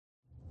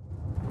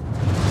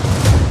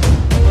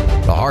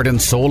heart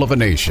and soul of a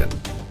nation,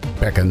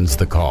 beckons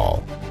the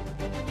call.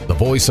 The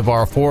voice of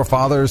our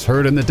forefathers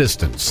heard in the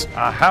distance.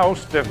 A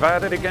house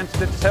divided against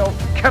itself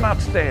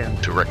cannot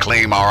stand. To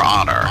reclaim our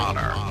honor,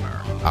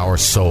 our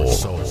soul.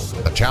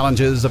 The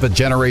challenges of a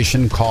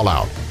generation call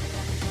out.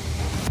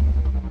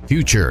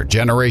 Future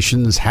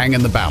generations hang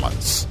in the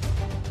balance.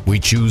 We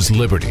choose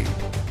liberty.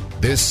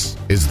 This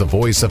is the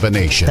voice of a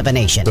nation. Of a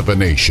nation. Of a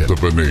nation.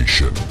 Of a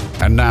nation.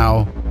 And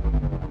now,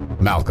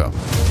 Malcolm.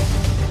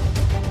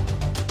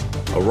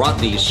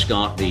 Rodney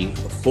Scott, the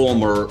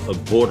former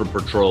Border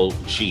Patrol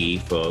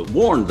chief,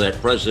 warned that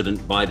President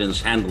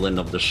Biden's handling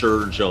of the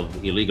surge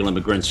of illegal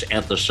immigrants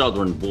at the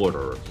southern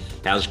border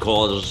has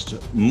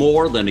caused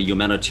more than a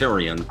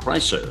humanitarian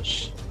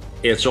crisis.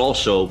 It's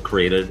also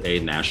created a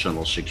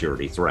national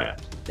security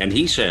threat. And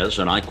he says,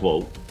 and I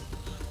quote,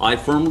 "I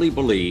firmly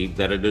believe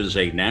that it is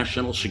a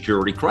national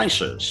security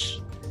crisis.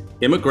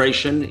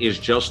 Immigration is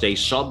just a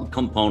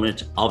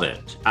subcomponent of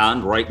it.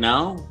 And right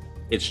now,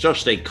 it's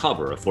just a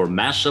cover for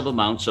massive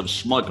amounts of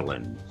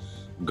smuggling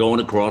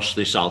going across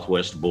the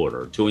southwest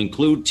border, to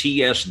include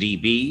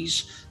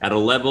TSDBs at a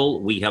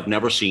level we have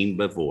never seen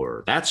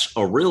before. That's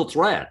a real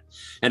threat."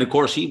 And of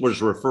course, he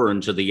was referring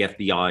to the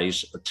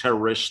FBI's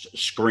terrorist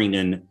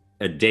screening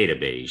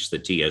database, the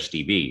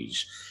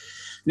TSDBs.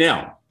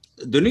 Now,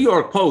 the New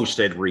York Post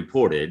had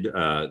reported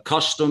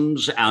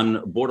Customs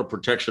and Border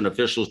Protection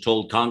officials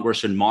told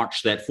Congress in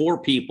March that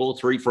 4 people,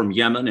 3 from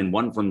Yemen and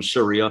 1 from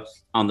Syria,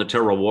 on the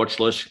terror watch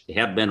list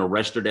have been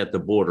arrested at the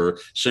border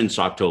since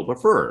October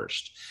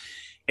 1st.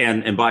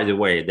 And by the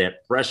way,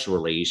 that press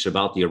release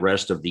about the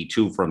arrest of the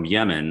 2 from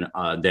Yemen,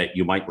 that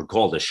you might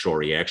recall this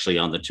story actually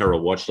on the terror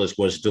watch list,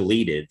 was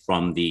deleted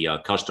from the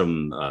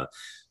Customs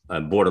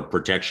Border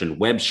Protection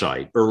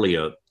website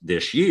earlier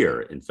this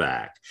year, in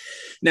fact.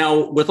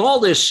 Now, with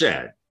all this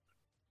said,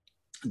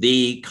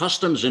 the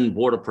Customs and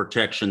Border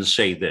Protection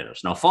say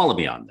this. Now, follow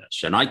me on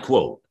this, and I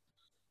quote,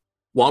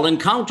 "While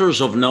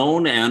encounters of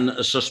known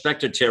and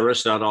suspected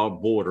terrorists at our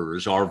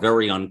borders are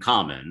very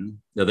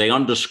uncommon, they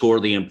underscore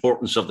the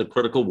importance of the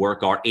critical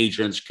work our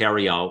agents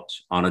carry out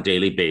on a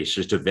daily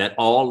basis to vet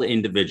all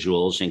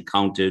individuals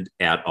encountered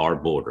at our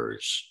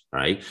borders."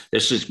 Right?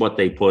 This is what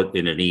they put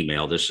in an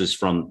email. This is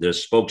from the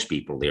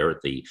spokespeople there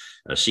at the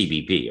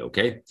CBP.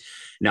 Okay.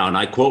 Now, and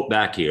I quote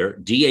back here,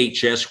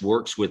 "DHS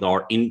works with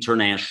our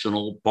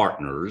international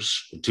partners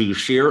to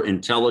share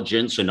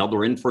intelligence and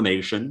other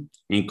information,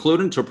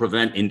 including to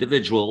prevent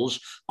individuals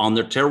on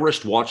the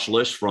terrorist watch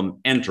list from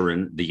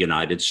entering the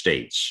United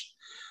States.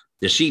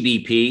 The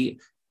CBP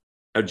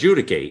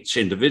adjudicates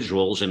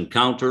individuals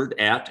encountered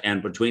at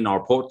and between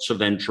our ports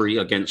of entry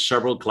against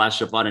several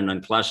classified and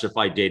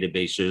unclassified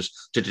databases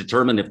to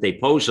determine if they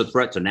pose a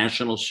threat to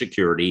national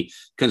security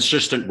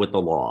consistent with the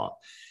law."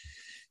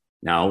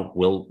 Now,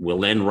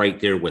 we'll end right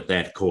there with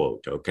that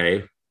quote,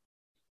 okay?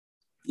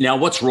 Now,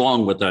 what's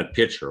wrong with that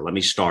picture? Let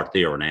me start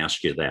there and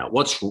ask you that.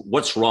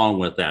 What's wrong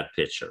with that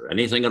picture?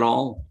 Anything at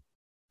all?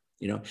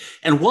 You know,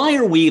 and why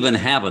are we even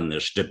having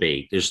this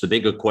debate is the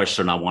bigger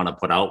question I want to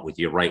put out with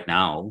you right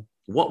now.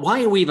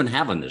 Why are we even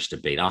having this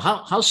debate? Now,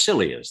 how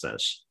silly is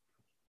this?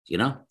 You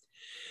know,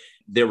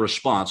 their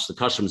response, the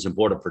Customs and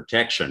Border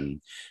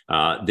Protection,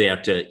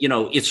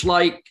 it's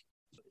like,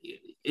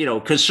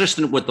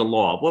 consistent with the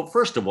law. Well,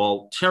 first of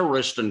all,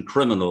 terrorists and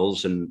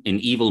criminals and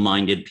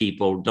evil-minded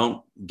people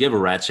don't give a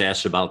rat's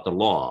ass about the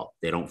law.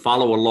 They don't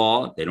follow a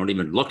law. They don't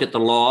even look at the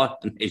law.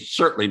 And they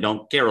certainly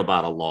don't care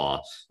about a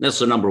law. That's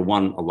the number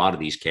one. A lot of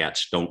these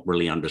cats don't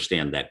really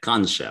understand that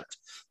concept.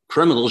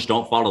 Criminals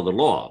don't follow the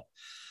law.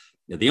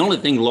 The only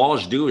thing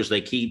laws do is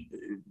they keep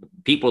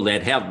people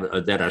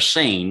that are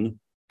sane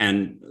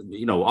and,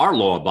 are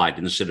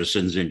law-abiding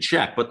citizens in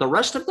check. But the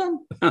rest of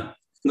them,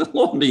 the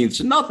law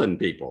means nothing,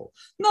 people.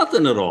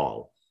 Nothing at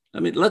all. I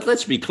mean,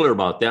 let's be clear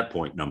about that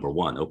point, number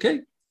one, okay?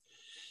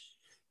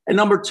 And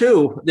number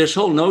two, this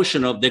whole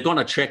notion of they're going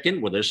to check in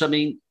with us. I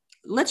mean,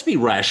 let's be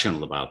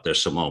rational about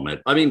this a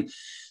moment. I mean,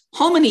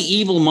 how many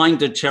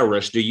evil-minded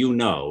terrorists do you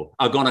know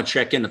are going to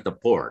check in at the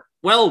port?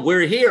 Well,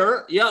 we're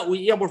here.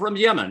 We're from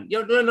Yemen.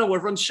 No,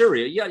 we're from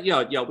Syria.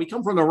 Yeah. We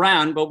come from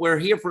Iran, but we're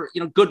here for,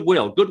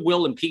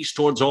 goodwill and peace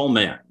towards all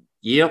men.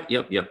 Yep.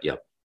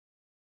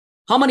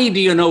 How many do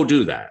you know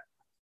do that?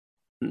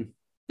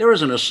 There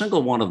isn't a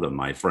single one of them,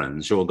 my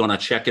friends, who are going to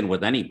check in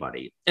with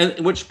anybody.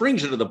 And which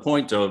brings you to the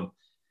point of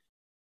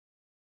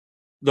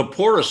the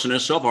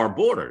porousness of our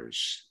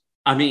borders.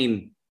 I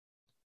mean,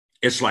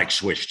 it's like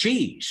Swiss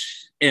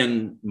cheese,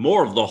 and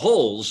more of the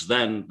holes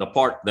than the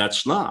part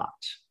that's not.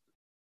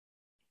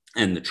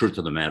 And the truth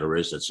of the matter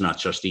is, it's not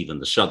just even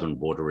the southern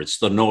border, it's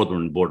the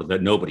northern border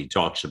that nobody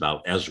talks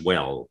about as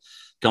well,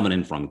 coming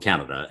in from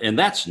Canada. And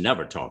that's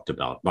never talked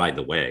about, by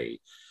the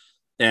way.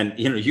 And,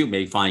 you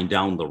may find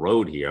down the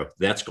road here,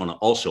 that's going to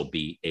also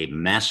be a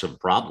massive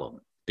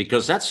problem,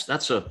 because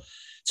it's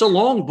a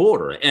long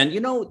border. And,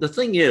 the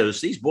thing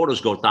is, these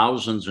borders go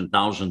thousands and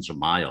thousands of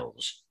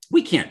miles.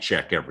 We can't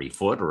check every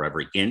foot or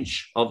every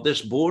inch of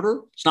this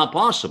border. It's not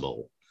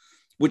possible,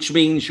 which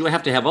means you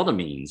have to have other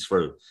means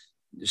for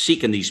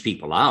seeking these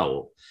people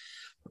out.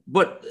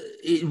 But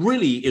it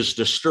really is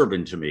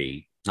disturbing to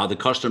me how the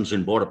Customs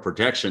and Border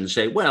Protection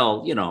say,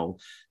 well,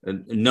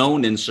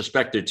 known and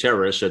suspected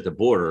terrorists at the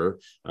border,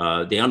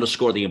 they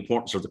underscore the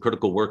importance of the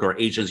critical worker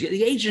agents.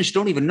 The agents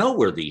don't even know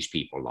where these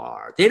people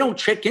are. They don't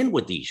check in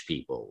with these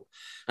people.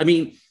 I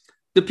mean,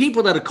 the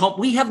people that are come,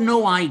 we have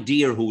no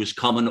idea who is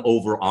coming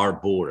over our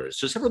borders.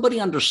 Does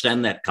everybody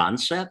understand that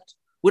concept?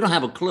 We don't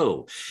have a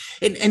clue.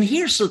 And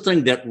here's the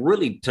thing that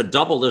really, to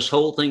double this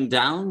whole thing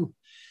down,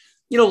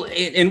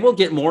 and we'll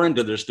get more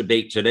into this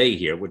debate today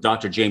here with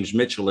Dr. James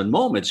Mitchell in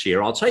moments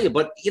here, I'll tell you,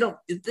 but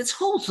this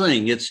whole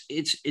thing,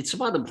 it's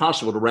about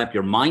impossible to wrap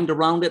your mind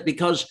around it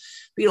because,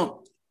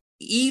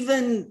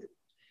 even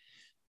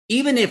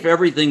if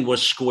everything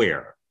was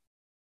square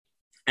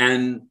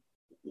and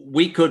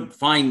we could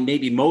find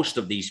maybe most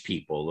of these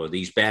people or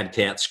these bad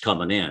cats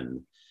coming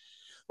in,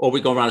 or we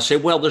go around and say,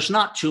 well, there's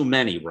not too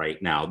many right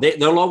now.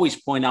 They'll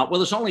always point out, well,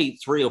 there's only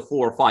 3 or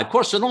 4 or 5. Of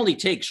course, it only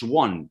takes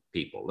one,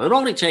 people. It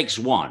only takes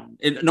one.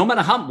 And no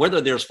matter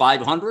whether there's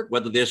 500,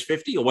 whether there's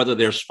 50, or whether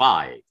there's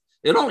 5,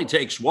 it only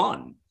takes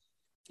one.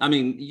 I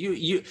mean,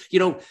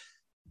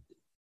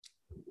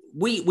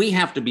 we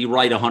have to be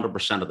right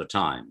 100% of the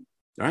time,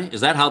 right?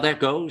 Is that how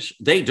that goes?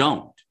 They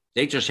don't.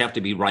 They just have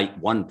to be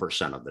right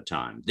 1% of the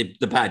time.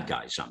 The bad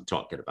guys I'm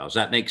talking about. Does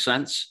that make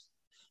sense?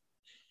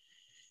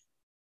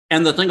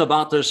 And the thing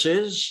about this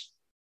is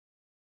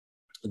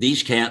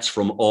these cats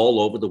from all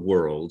over the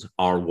world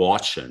are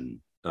watching.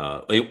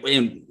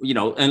 And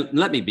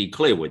let me be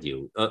clear with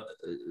you.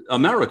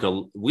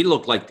 America, we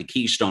look like the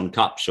Keystone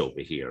Cops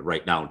over here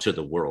right now to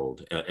the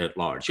world at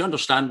large. You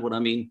understand what I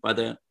mean by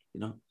that?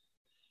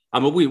 I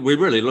mean, we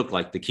really look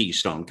like the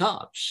Keystone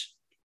Cops.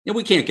 And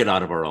we can't get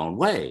out of our own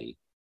way.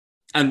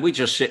 And we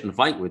just sit and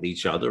fight with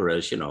each other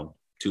as,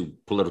 two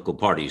political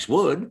parties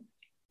would.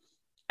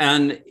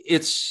 And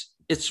it's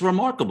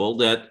remarkable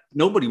that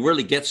nobody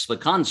really gets the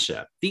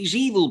concept. These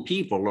evil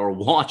people are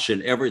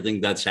watching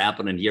everything that's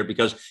happening here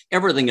because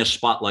everything is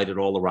spotlighted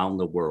all around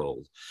the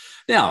world.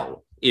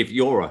 Now, if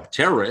you're a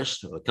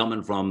terrorist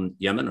coming from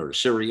Yemen or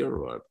Syria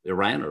or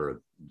Iran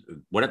or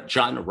whatever,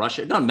 China,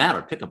 Russia, it doesn't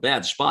matter. Pick a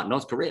bad spot,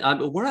 North Korea,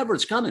 wherever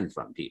it's coming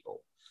from,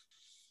 people.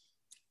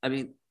 I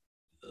mean,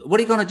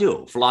 what are you going to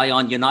do? Fly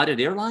on United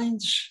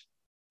Airlines?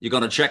 You're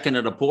going to check in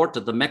at a port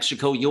at the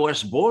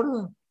Mexico-U.S.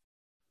 border?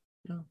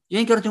 You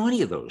ain't going to do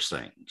any of those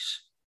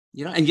things,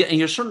 and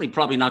you're certainly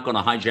probably not going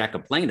to hijack a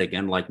plane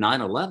again like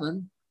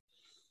 9/11.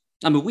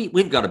 I mean,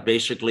 we've got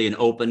basically an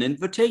open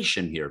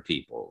invitation here,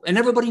 people, and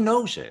everybody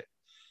knows it.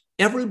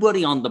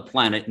 Everybody on the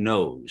planet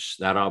knows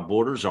that our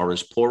borders are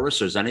as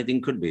porous as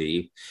anything could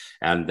be,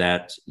 and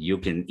that you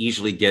can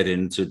easily get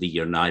into the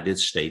United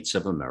States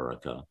of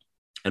America.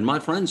 And my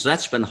friends,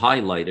 that's been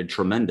highlighted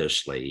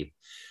tremendously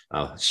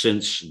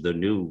since the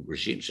new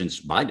regime, since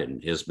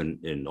Biden has been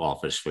in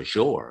office for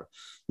sure.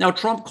 Now,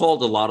 Trump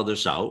called a lot of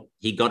this out.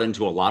 He got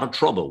into a lot of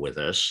trouble with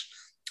this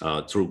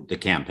through the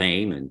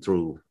campaign and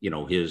through,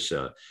 his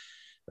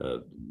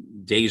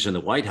days in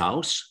the White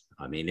House.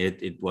 I mean,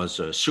 it was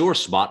a sore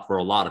spot for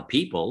a lot of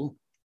people.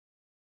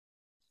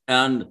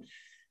 And,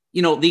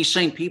 these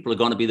same people are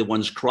going to be the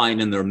ones crying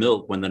in their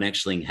milk when the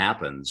next thing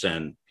happens.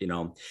 And,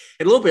 a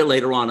little bit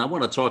later on, I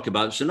want to talk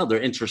about, it's another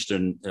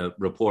interesting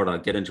report I'll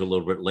get into a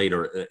little bit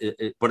later,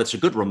 but it's a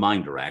good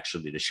reminder,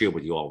 actually, to share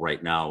with you all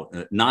right now.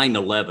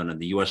 9/11 and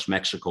the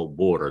U.S.-Mexico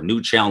border,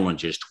 new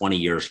challenges 20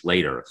 years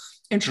later.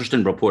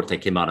 Interesting report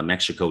that came out of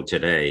Mexico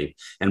today.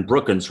 And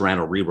Brookins ran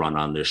a rerun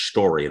on this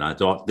story. And I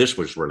thought this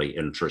was really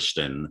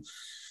interesting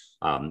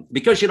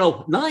because,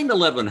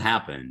 9/11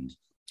 happened.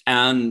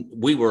 And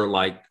we were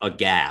like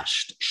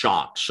aghast,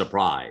 shocked,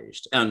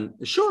 surprised. And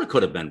sure, it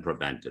could have been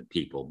prevented,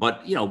 people.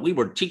 But, we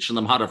were teaching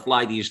them how to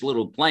fly these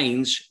little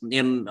planes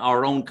in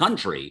our own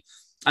country.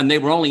 And they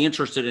were only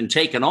interested in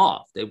taking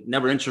off. They were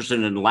never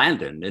interested in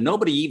landing. And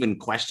nobody even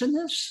questioned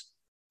this.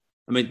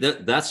 I mean,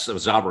 that's,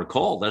 as I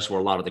recall, that's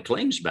where a lot of the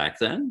claims back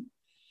then.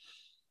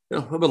 A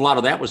lot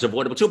of that was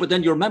avoidable too. But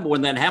then you remember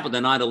when that happened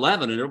in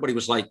 9/11 and everybody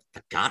was like,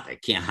 God,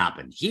 that can't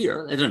happen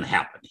here. It didn't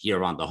happen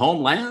here on the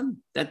homeland.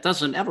 That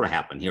doesn't ever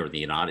happen here in the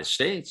United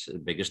States. The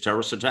biggest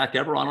terrorist attack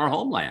ever on our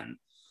homeland.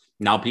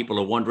 Now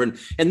people are wondering.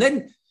 And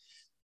then,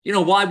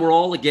 why we're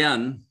all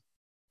again,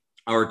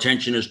 our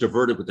attention is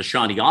diverted with the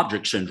shiny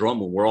object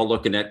syndrome. And we're all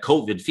looking at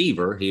COVID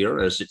fever here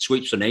as it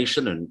sweeps the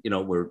nation. And,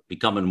 we're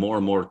becoming more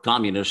and more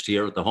communist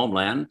here at the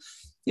homeland.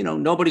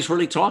 Nobody's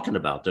really talking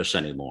about this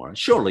anymore.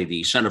 Surely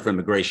the Center for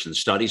Immigration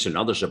Studies and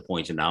others are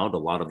pointing out a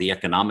lot of the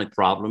economic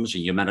problems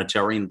and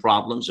humanitarian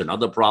problems and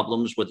other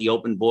problems with the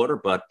open border,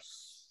 but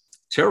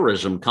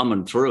terrorism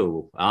coming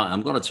through.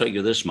 I'm going to tell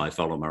you this, my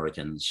fellow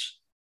Americans,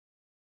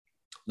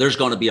 there's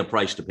going to be a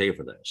price to pay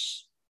for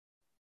this.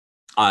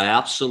 I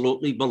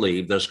absolutely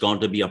believe there's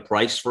going to be a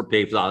price for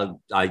pay for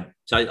that.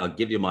 I'll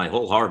give you my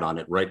whole heart on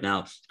it right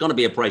now. It's going to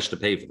be a price to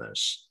pay for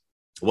this.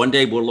 One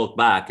day we'll look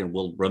back and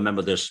we'll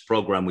remember this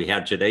program we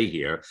had today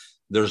here.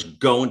 There's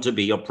going to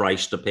be a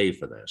price to pay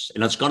for this,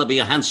 and it's going to be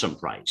a handsome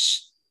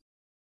price.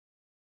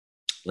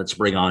 Let's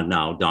bring on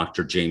now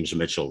Dr. James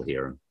Mitchell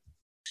here.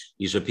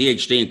 He's a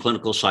PhD in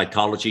clinical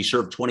psychology,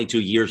 served 22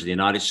 years in the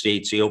United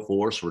States Air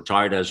Force,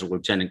 retired as a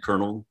lieutenant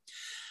colonel.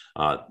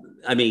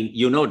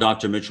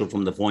 Dr. Mitchell,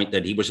 from the point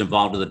that he was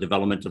involved in the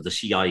development of the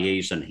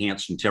CIA's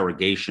enhanced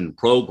interrogation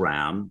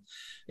program.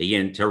 He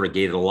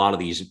interrogated a lot of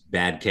these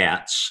bad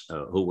cats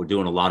who were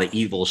doing a lot of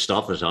evil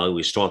stuff, as I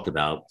always talk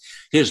about.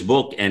 His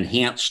book,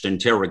 Enhanced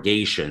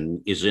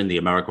Interrogation, is in the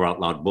America Out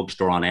Loud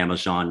bookstore on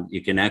Amazon.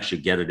 You can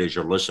actually get it as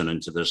you're listening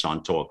to this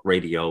on Talk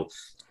Radio,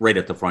 right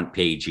at the front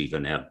page,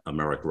 even at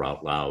America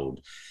Out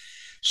Loud.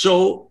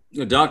 So,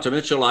 Dr.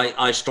 Mitchell,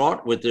 I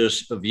start with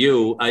this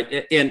view,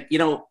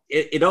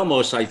 it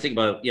almost, I think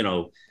about,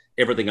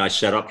 everything I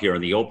set up here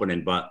in the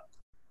opening, but,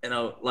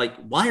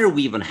 why are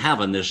we even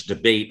having this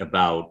debate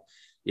about,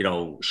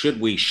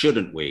 should we,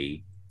 shouldn't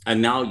we?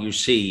 And now you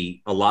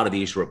see a lot of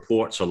these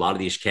reports, a lot of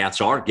these cats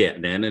are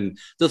getting in. And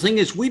the thing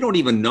is, we don't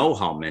even know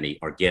how many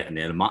are getting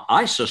in.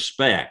 I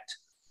suspect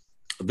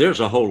there's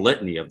a whole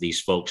litany of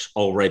these folks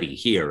already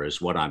here,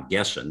 is what I'm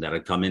guessing, that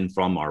have come in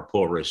from our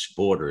porous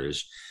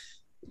borders.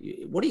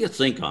 What do you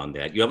think on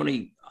that? You have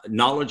any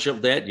knowledge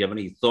of that? You have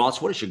any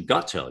thoughts? What does your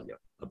gut tell you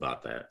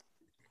about that?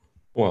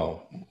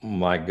 Well,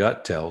 my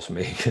gut tells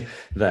me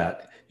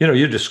that,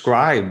 you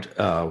described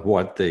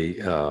what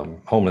the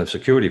Homeland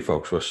Security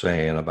folks were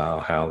saying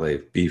about how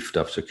they've beefed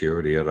up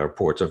security at our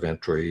ports of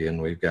entry.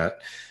 And we've got,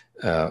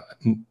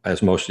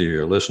 as most of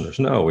your listeners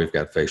know, we've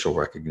got facial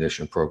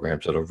recognition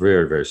programs that are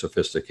very, very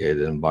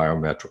sophisticated, and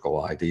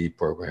biometrical ID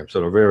programs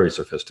that are very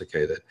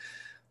sophisticated.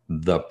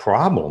 The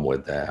problem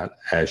with that,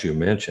 as you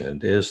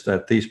mentioned, is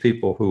that these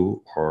people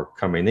who are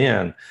coming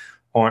in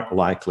aren't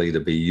likely to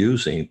be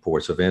using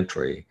ports of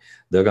entry.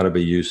 They're going to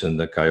be using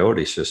the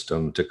Coyote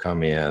system to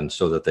come in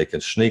so that they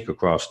can sneak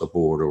across the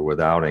border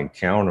without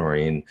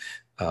encountering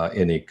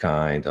any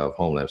kind of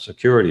Homeland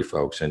Security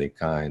folks, any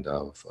kind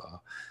of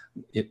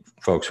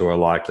folks who are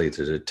likely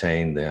to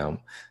detain them.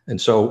 And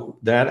so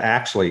that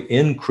actually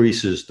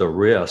increases the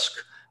risk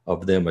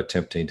of them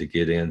attempting to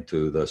get in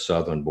through the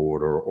southern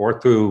border or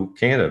through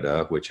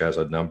Canada, which has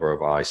a number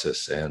of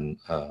ISIS and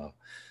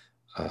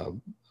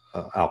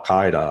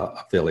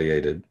Al-Qaeda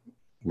affiliated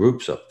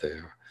groups up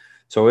there.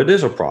 So it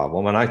is a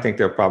problem. And I think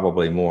there are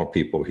probably more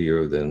people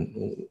here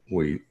than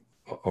we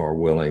are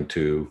willing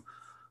to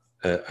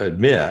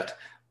admit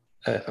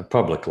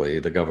publicly,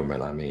 the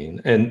government, I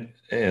mean.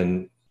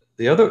 And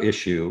the other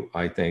issue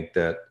I think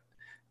that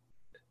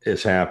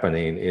is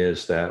happening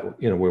is that,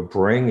 we're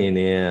bringing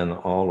in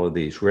all of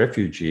these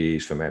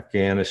refugees from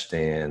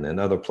Afghanistan and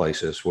other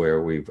places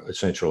where we've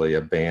essentially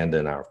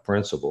abandoned our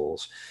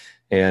principles.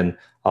 And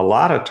a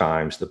lot of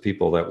times the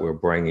people that we're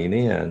bringing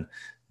in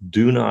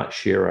do not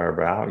share our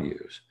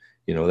values.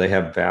 They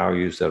have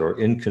values that are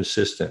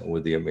inconsistent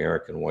with the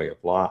American way of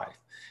life.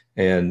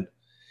 And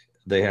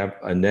they have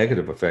a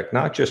negative effect,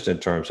 not just in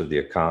terms of the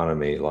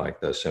economy,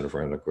 like the Center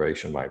for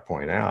Integration might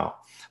point out,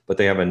 but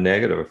they have a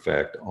negative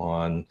effect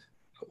on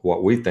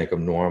what we think of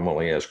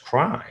normally as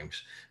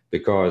crimes,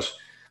 because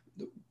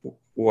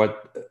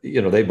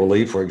they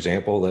believe, for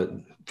example,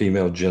 that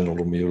female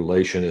genital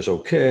mutilation is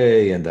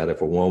okay, and that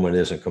if a woman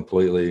isn't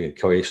completely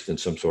encased in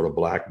some sort of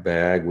black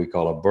bag we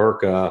call a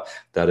burqa,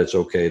 that it's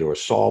okay to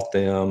assault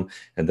them,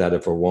 and that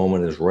if a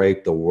woman is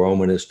raped, the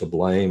woman is to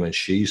blame and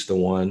she's the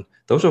one.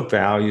 Those are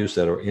values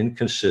that are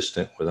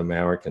inconsistent with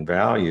American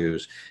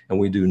values, and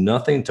we do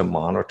nothing to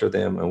monitor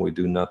them, and we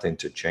do nothing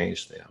to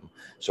change them.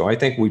 So I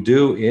think we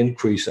do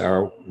increase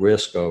our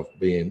risk of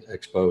being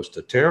exposed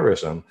to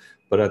terrorism,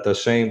 but at the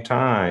same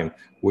time,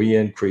 we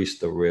increase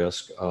the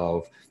risk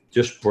of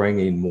just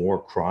bringing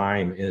more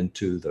crime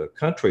into the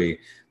country,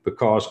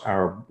 because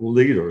our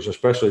leaders,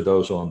 especially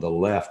those on the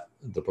left,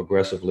 the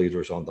progressive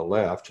leaders on the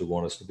left who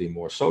want us to be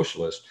more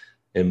socialist,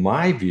 in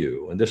my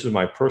view, and this is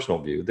my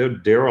personal view, they're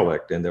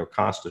derelict in their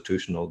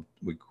constitutional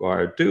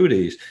required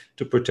duties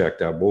to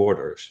protect our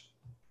borders.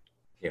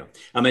 Yeah.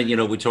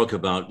 We talk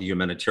about the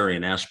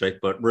humanitarian aspect,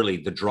 but really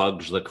the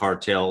drugs, the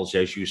cartels,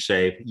 as you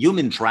say,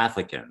 human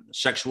trafficking,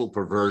 sexual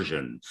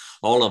perversion,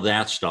 all of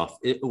that stuff.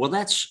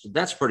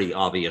 That's pretty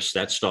obvious,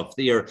 that stuff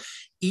there.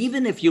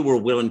 Even if you were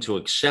willing to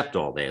accept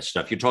all that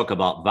stuff, you talk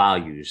about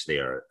values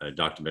there,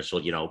 Dr.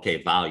 Mitchell,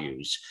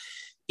 values.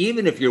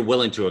 Even if you're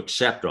willing to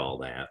accept all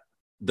that,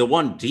 the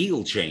one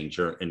deal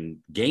changer and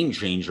game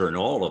changer in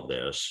all of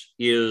this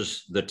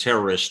is the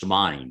terrorist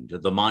mind,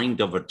 the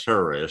mind of a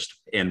terrorist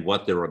and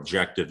what their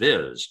objective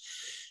is.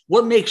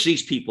 What makes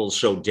these people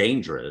so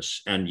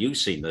dangerous, and you've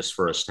seen this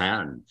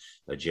firsthand,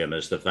 Jim,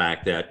 is the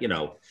fact that,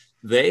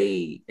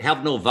 they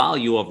have no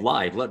value of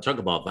life. Let's talk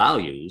about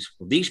values.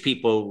 These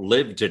people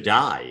live to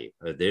die.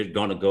 They're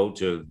going to go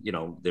to,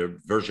 their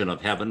version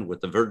of heaven with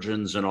the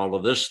virgins and all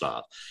of this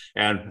stuff.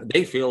 And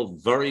they feel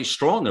very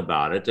strong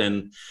about it.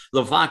 And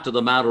the fact of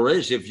the matter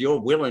is, if you're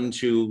willing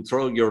to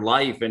throw your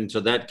life into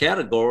that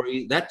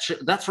category, that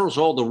throws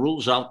all the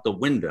rules out the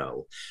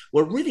window.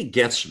 What really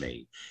gets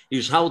me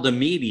is how the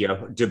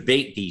media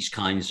debate these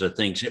kinds of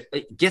things.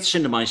 It gets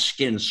into my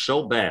skin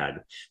so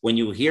bad when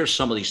you hear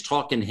some of these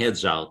talking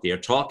heads out there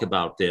talk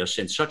about this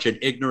in such an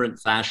ignorant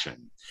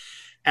fashion.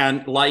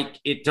 And like,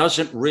 it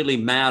doesn't really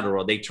matter.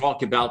 Or they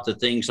talk about the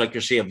things like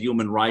you say of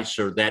human rights,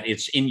 or that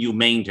it's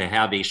inhumane to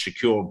have a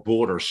secure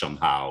border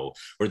somehow,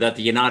 or that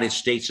the United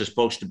States is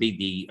supposed to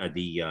be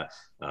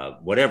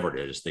whatever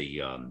it is,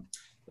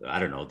 I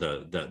don't know,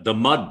 the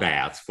mud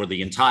bath for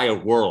the entire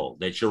world,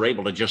 that you're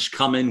able to just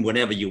come in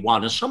whenever you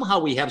want. And somehow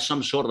we have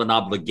some sort of an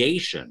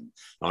obligation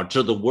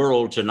to the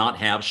world to not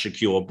have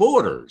secure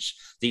borders.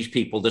 These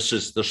people, this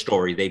is the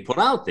story they put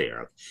out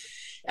there.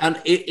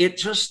 And it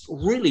just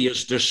really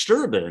is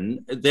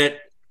disturbing that,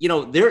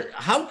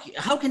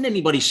 how can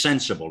anybody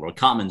sensible or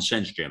common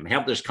sense, Jim,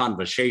 have this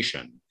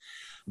conversation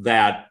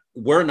that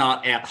we're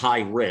not at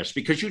high risk?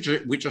 Because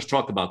we just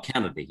talked about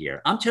Canada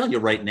here. I'm telling you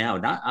right now,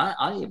 and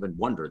I even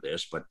wonder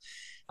this, but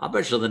I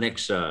bet you the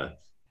next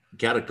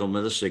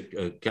cataclysmic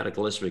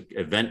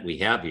event we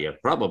have here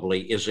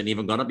probably isn't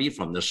even going to be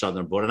from the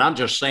southern border. And I'm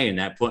just saying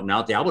that, putting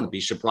out there, I wouldn't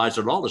be surprised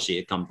at all to see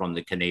it come from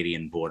the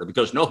Canadian border,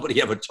 because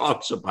nobody ever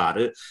talks about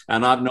it.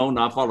 And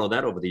I followed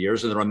that over the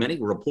years, and there are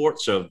many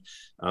reports of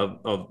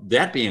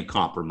that being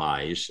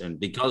compromised. And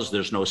because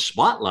there's no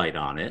spotlight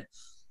on it,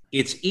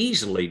 it's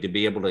easily to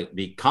be able to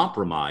be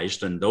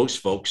compromised, and those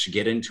folks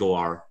get into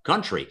our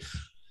country.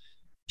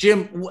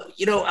 Jim,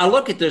 I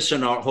look at this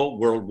in our whole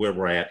world where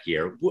we're at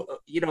here.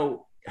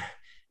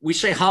 We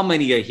say how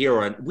many are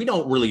here, and we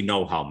don't really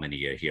know how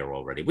many are here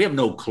already. We have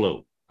no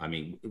clue. I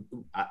mean,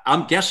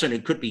 I'm guessing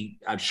it could be,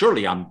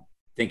 I'm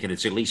thinking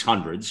it's at least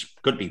hundreds,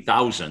 could be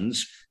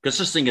thousands, because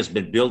this thing has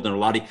been built in a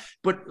lot of,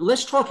 but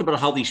let's talk about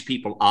how these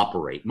people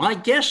operate. My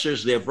guess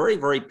is they're very,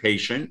 very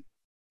patient.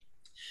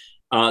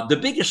 The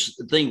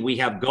biggest thing we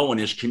have going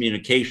is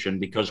communication,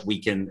 because we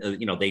can,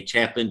 they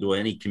tap into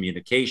any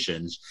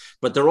communications,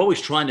 but they're always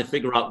trying to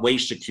figure out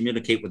ways to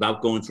communicate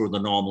without going through the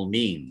normal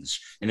means.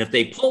 And if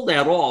they pull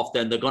that off,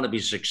 then they're going to be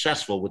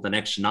successful with the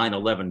next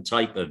 9/11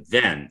 type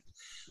event,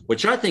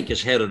 which I think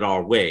is headed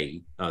our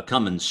way,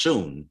 coming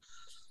soon.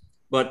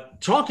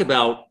 But talk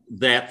about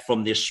that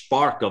from this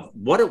spark of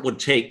what it would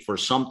take for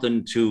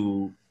something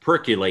to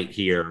percolate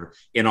here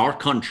in our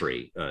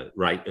country,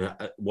 right?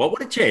 What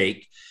would it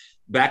take?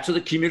 Back to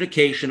the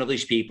communication of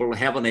these people,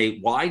 having a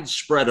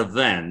widespread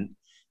event,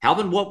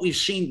 having what we've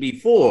seen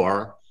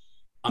before.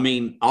 I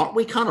mean, aren't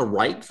we kind of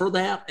ripe for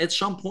that at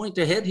some point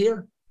ahead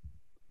here?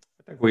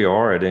 I think we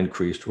are at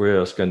increased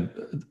risk.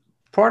 And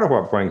part of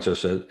what brings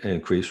us at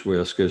increased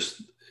risk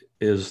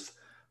is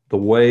the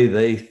way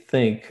they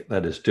think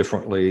that is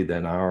differently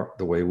than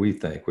the way we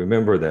think.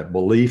 Remember that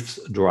beliefs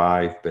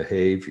drive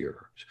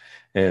behavior.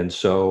 And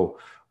so,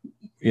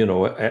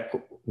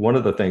 one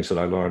of the things that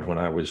I learned when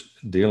I was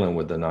dealing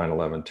with the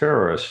 9/11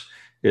 terrorists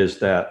is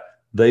that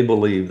they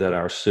believe that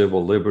our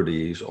civil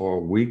liberties are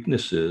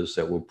weaknesses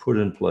that were put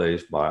in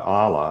place by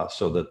Allah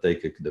so that they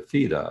could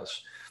defeat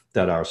us,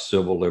 that our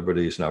civil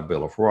liberties and our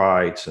Bill of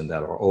Rights, and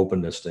that our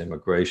openness to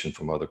immigration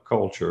from other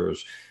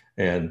cultures,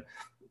 and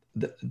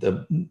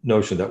the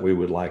notion that we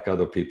would like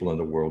other people in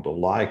the world to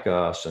like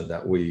us, and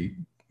that we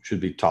should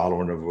be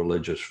tolerant of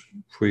religious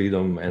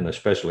freedom, and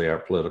especially our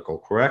political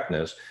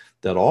correctness,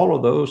 that all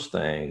of those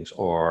things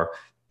are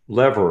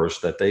levers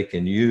that they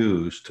can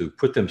use to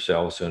put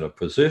themselves in a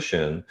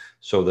position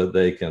so that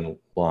they can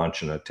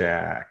launch an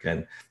attack.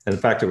 And in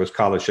fact, it was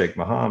Khalid Sheikh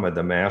Mohammed,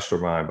 the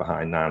mastermind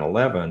behind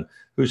 9/11,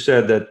 who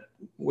said that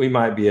we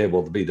might be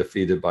able to be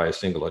defeated by a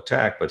single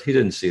attack, but he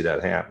didn't see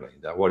that happening.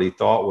 That what he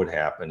thought would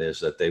happen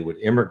is that they would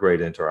immigrate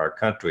into our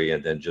country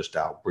and then just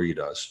outbreed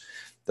us,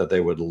 that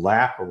they would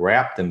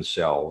wrap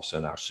themselves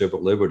in our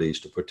civil liberties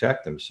to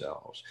protect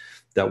themselves,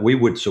 that we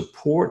would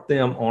support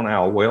them on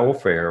our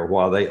welfare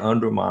while they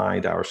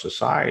undermined our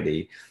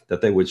society,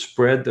 that they would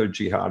spread their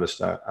jihadist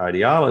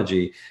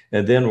ideology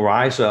and then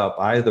rise up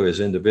either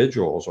as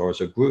individuals or as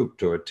a group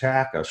to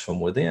attack us from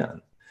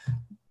within.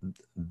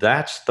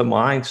 That's the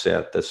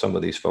mindset that some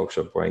of these folks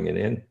are bringing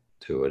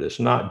into it. It's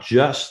not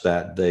just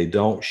that they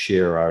don't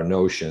share our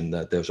notion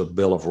that there's a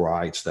Bill of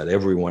Rights that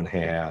everyone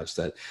has,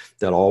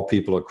 that all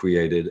people are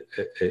created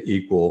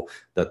equal,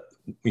 that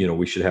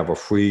we should have a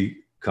free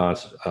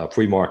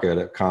market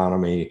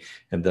economy,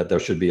 and that there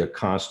should be a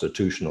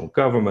constitutional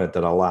government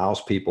that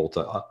allows people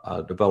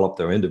to develop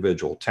their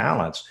individual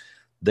talents.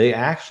 They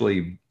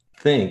actually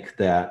think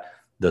that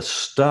the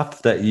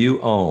stuff that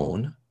you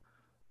own,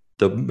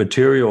 the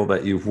material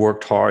that you've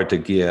worked hard to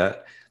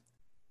get,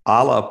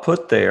 Allah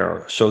put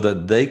there so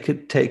that they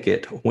could take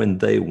it when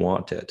they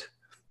want it.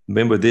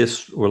 Remember,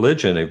 this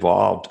religion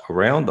evolved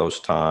around those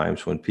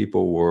times when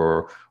people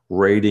were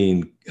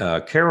raiding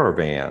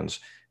caravans,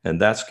 and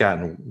that's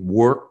gotten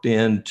worked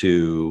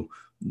into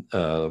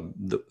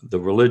the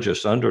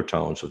religious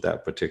undertones of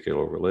that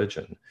particular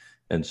religion.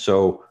 And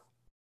so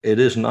it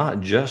is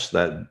not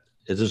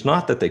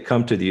that they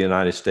come to the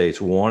United States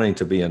wanting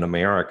to be an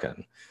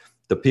American.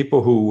 The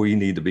people who we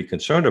need to be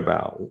concerned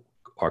about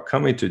are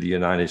coming to the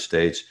United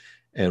States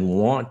and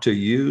want to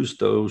use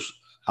those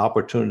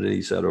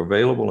opportunities that are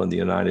available in the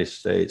United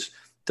States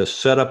to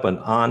set up an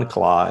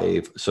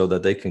enclave so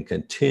that they can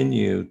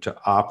continue to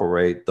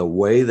operate the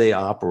way they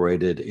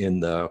operated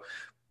in the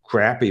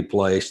crappy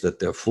place that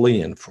they're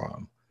fleeing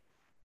from.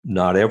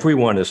 Not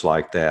everyone is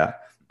like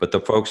that, but the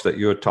folks that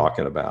you're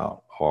talking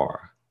about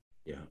are.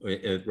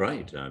 Yeah,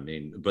 right. I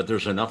mean, but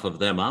there's enough of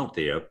them out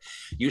there.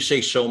 You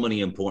say so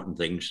many important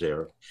things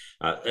there.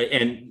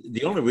 And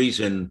the only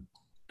reason,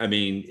 I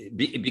mean,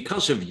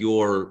 because of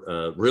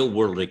your real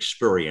world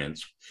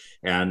experience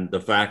and the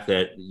fact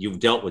that you've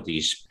dealt with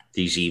these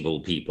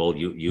evil people,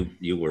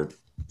 you were,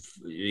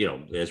 you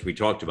know, as we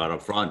talked about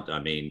up front, I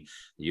mean,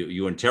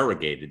 you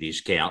interrogated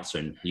these cats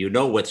and you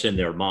know what's in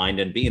their mind.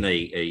 And being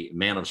a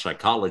man of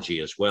psychology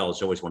as well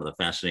is always one of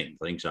the fascinating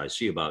things I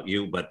see about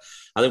you. But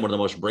I think one of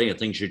the most brilliant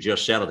things you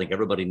just said, I think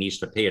everybody needs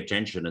to pay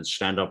attention and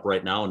stand up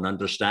right now and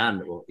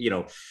understand, you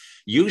know,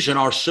 using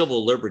our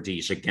civil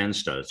liberties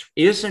against us.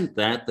 Isn't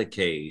that the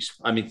case?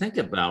 I mean, think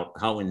about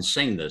how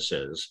insane this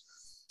is.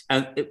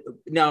 And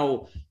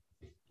now,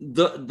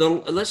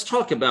 let's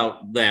talk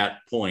about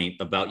that point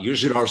about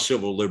using our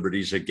civil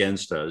liberties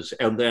against us.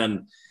 And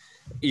then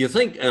you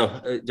think,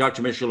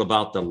 Dr. Mitchell,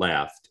 about the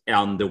left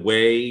and the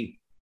way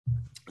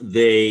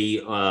they,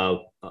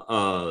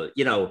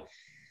 you know,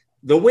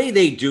 the way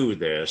they do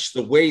this,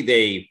 the way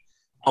they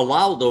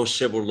allow those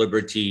civil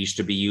liberties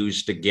to be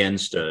used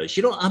against us.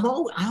 You know,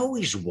 I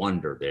always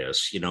wonder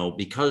this, you know,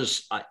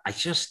 because I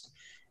just,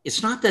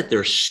 it's not that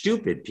they're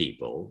stupid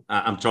people.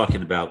 I'm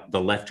talking about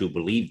the left who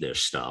believe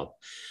this stuff.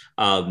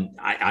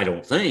 I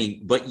don't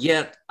think, but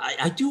yet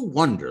I do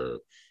wonder,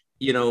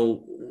 you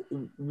know,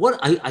 what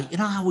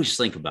I always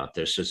think about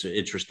this as an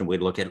interesting way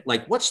to look at it.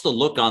 Like, what's the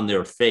look on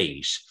their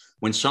face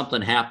when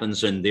something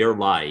happens in their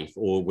life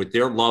or with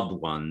their loved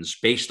ones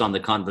based on the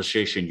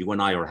conversation you and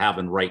I are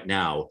having right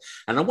now?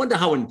 And I wonder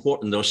how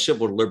important those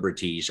civil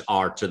liberties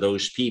are to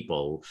those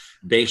people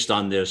based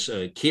on this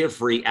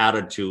carefree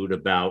attitude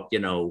about, you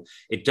know,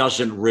 it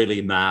doesn't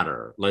really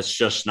matter. Let's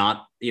just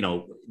not, you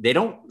know, they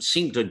don't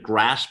seem to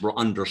grasp or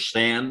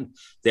understand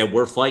that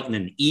we're fighting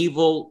an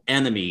evil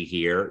enemy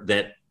here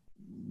that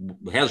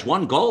has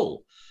one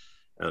goal.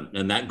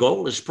 And that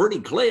goal is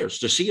pretty clear. It's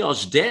to see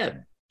us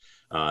dead.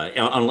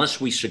 Unless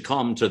we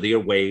succumb to their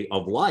way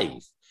of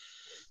life.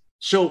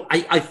 So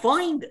I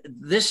find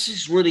this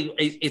is really,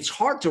 it's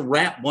hard to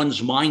wrap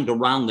one's mind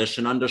around this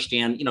and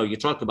understand, you know, you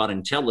talk about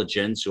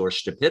intelligence or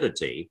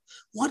stupidity.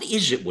 What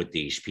is it with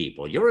these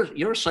people?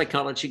 You're a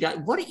psychology guy.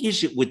 What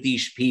is it with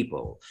these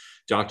people,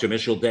 Dr.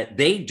 Mitchell, that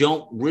they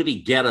don't really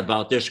get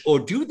about this? Or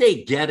do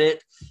they get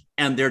it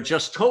and they're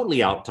just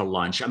totally out to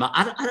lunch?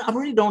 I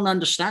really don't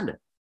understand it.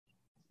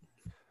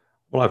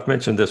 Well, I've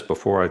mentioned this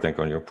before, I think,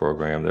 on your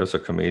program. There's a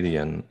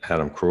comedian,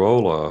 Adam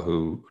Carolla,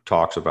 who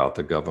talks about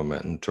the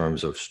government in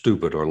terms of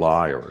stupid or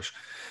liars.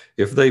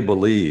 If they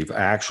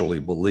actually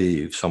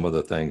believe some of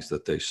the things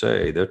that they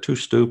say, they're too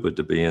stupid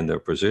to be in their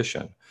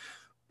position.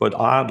 But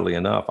oddly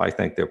enough, I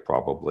think they're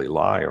probably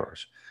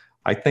liars.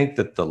 I think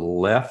that the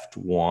left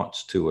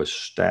wants to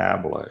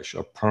establish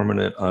a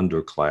permanent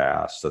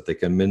underclass that they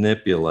can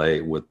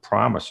manipulate with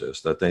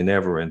promises that they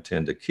never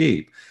intend to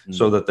keep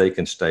so that they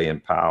can stay in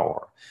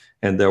power.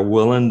 And they're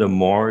willing to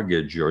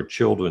mortgage your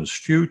children's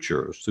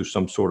futures through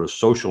some sort of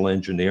social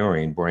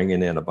engineering,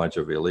 bringing in a bunch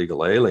of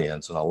illegal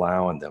aliens and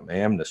allowing them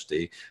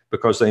amnesty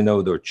because they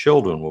know their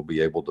children will be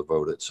able to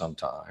vote at some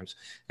times.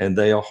 And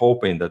they are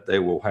hoping that they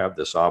will have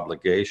this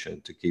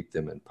obligation to keep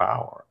them in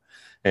power.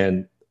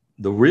 And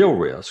the real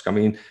risk, I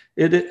mean,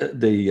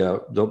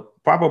 the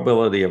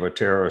probability of a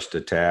terrorist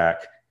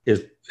attack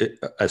is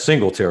a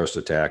single terrorist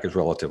attack is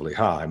relatively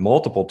high.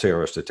 Multiple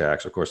terrorist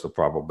attacks, of course, the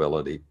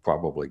probability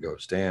probably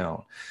goes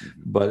down.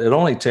 But it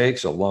only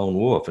takes a lone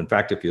wolf. In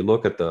fact, if you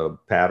look at the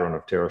pattern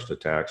of terrorist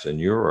attacks in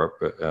Europe,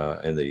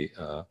 for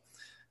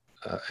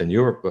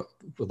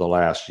the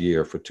last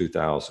year, for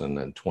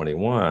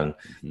 2021,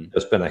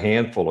 there's been a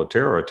handful of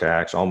terror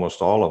attacks.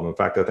 Almost all of them. In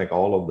fact, I think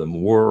all of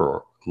them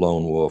were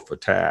lone wolf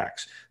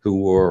attacks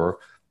who were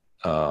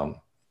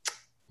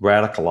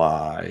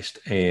radicalized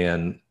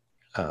and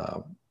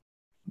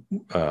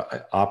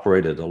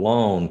operated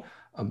alone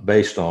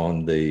based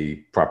on the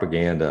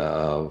propaganda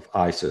of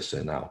ISIS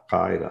and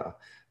Al-Qaeda.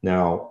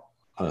 Now,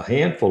 a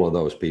handful of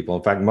those people,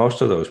 in fact,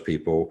 most of those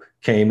people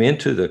came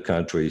into the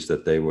countries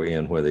that they were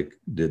in where they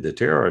did the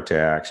terror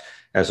attacks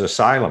as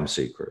asylum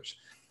seekers.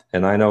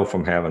 And I know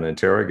from having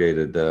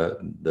interrogated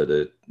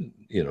the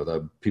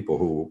people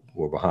who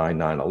were behind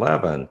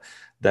 9/11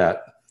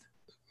 that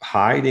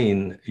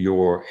hiding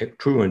your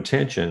true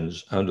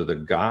intentions under the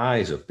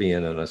guise of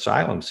being an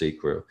asylum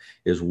seeker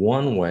is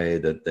one way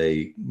that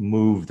they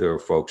move their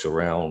folks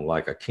around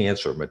like a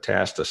cancer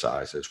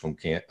metastasizes from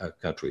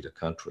country to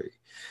country,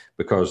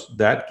 because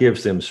that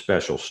gives them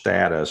special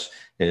status,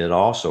 and it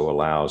also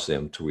allows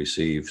them to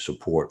receive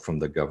support from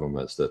the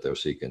governments that they're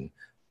seeking.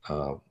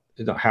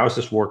 How's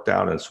this worked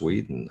out in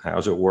Sweden?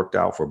 How's it worked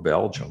out for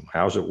Belgium?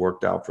 How's it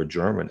worked out for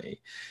Germany?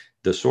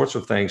 The sorts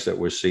of things that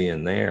we're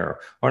seeing there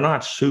are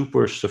not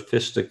super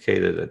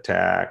sophisticated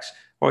attacks,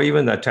 or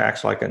even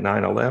attacks like at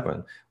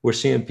 9/11. We're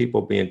seeing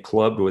people being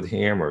clubbed with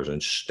hammers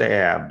and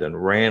stabbed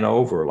and ran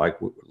over,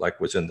 like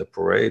was in the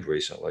parade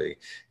recently.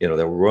 You know,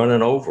 they're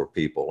running over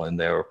people and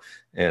they're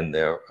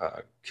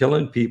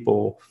killing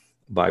people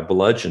by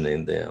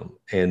bludgeoning them,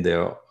 and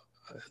they're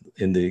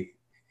in the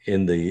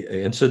in the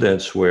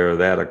incidents where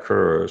that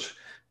occurs,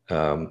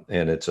 and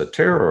it's a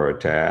terror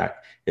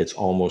attack, it's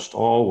almost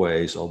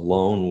always a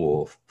lone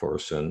wolf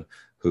person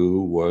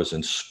who was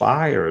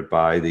inspired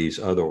by these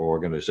other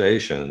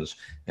organizations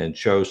and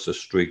chose to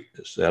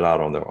set out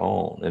on their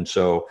own. And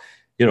so,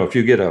 if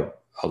you get a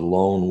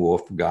lone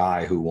wolf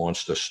guy who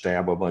wants to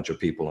stab a bunch of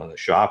people in a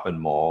shopping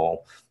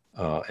mall,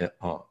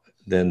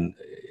 then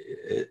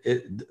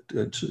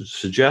it's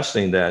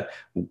suggesting that,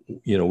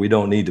 we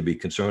don't need to be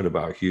concerned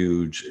about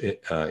huge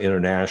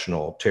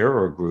international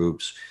terror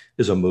groups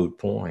is a moot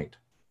point.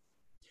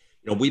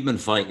 We've been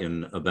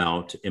fighting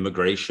about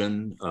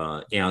immigration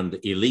and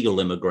illegal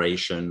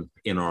immigration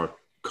in our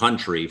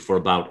country for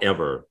about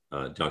ever,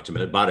 Dr.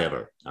 Mitt, about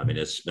ever. I mean,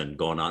 it's been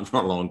going on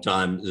for a long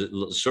time,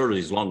 certainly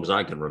as long as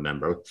I can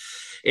remember.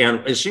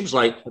 And it seems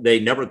like they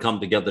never come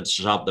together to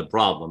solve the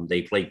problem.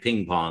 They play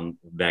ping pong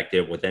back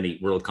there with any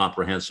real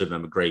comprehensive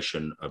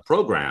immigration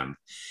program.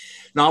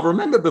 Now, I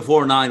remember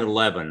before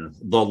 9/11,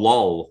 the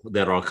lull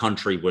that our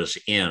country was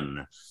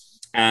in,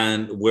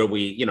 and where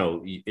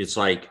it's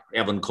like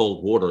having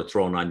cold water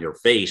thrown on your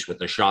face with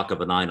the shock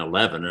of a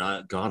 9/11.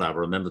 And God, I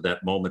remember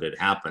that moment it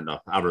happened.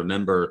 I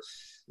remember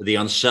the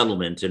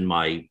unsettlement in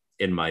my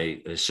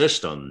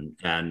system,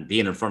 and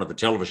being in front of the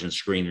television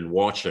screen and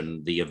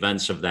watching the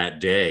events of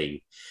that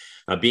day,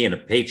 being a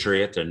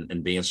patriot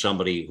and being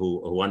somebody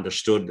who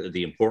understood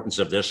the importance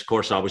of this. Of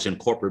course, I was in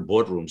corporate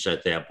boardrooms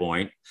at that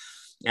point.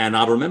 And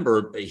I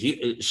remember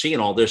seeing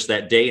all this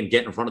that day and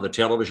getting in front of the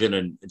television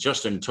and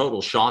just in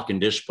total shock and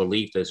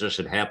disbelief that this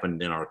had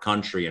happened in our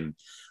country, and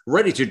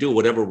ready to do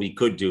whatever we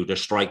could do to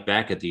strike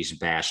back at these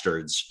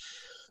bastards.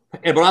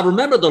 But I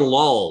remember the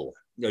lull,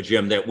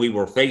 Jim, that we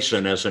were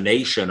facing as a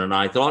nation. And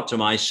I thought to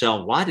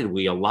myself, why did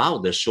we allow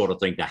this sort of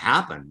thing to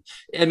happen?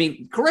 I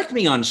mean, correct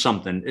me on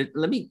something.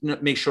 Let me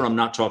make sure I'm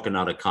not talking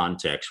out of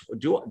context.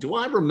 Do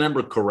I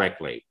remember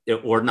correctly,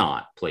 or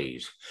not,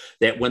 please,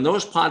 that when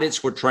those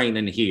pilots were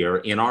training here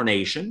in our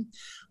nation,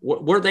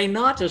 were they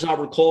not, as I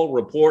recall,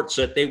 reports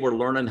that they were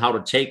learning how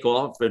to take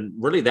off? And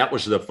really, that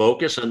was the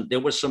focus. And there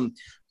was some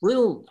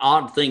real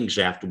odd things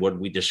afterward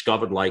we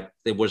discovered, like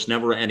there was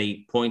never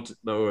any point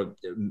or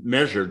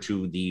measure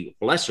to the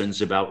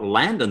lessons about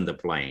landing the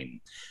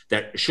plane.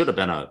 That should have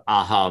been an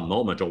aha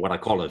moment, or what I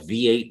call a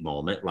V8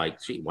 moment.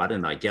 Like, gee, why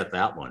didn't I get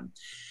that one?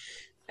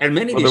 And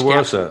many of these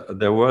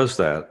there was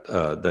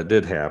that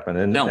did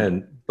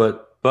happen,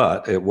 but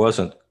it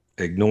wasn't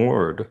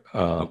ignored.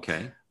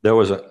 Okay.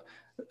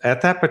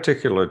 At that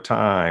particular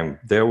time,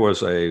 there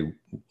was a,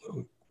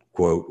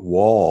 quote,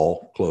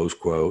 wall, close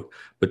quote,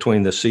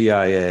 between the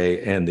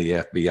CIA and the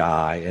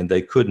FBI, and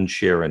they couldn't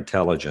share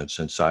intelligence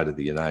inside of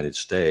the United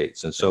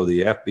States. And so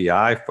the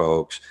FBI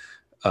folks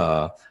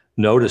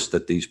noticed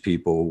that these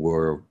people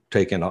were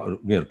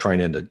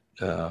training to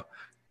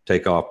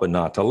take off but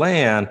not to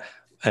land.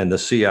 And the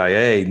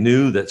CIA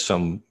knew that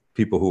some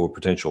people who were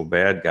potential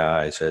bad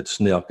guys had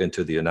snuck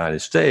into the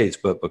United States,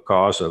 but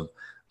because of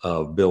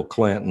Bill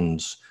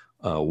Clinton's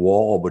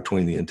wall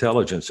between the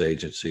intelligence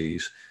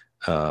agencies,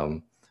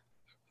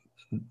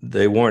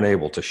 they weren't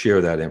able to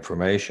share that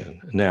information.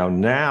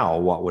 Now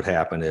what would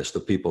happen is the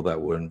people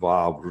that were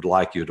involved would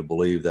like you to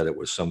believe that it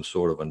was some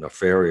sort of a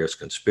nefarious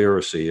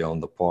conspiracy on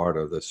the part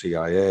of the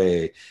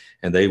CIA,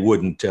 and they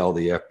wouldn't tell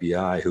the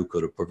FBI who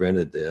could have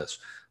prevented this.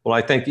 Well,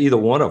 I think either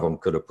one of them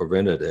could have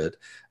prevented it,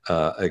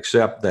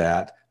 except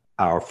that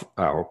our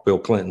Bill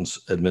Clinton's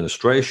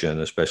administration,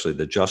 especially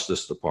the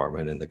Justice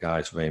Department in the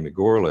guise of Amy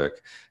Gorelik,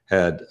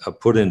 had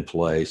put in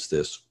place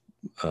this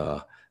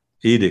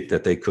edict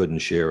that they couldn't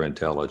share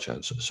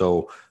intelligence.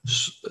 So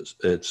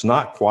it's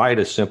not quite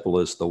as simple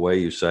as the way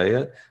you say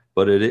it,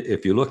 but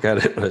if you look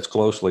at it as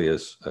closely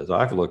as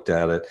I've looked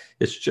at it,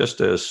 it's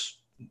just as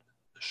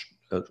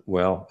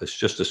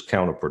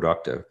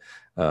counterproductive,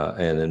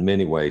 and in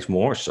many ways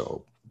more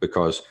so,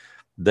 because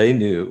they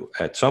knew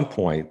at some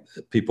point,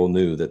 people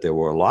knew that there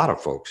were a lot of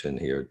folks in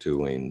here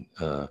doing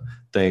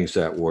things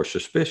that were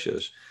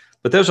suspicious.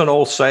 But there's an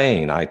old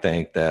saying, I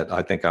think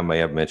I may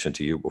have mentioned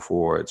to you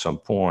before at some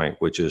point,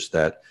 which is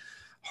that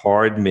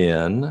hard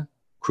men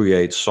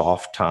create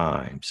soft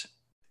times.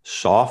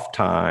 Soft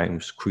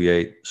times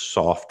create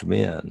soft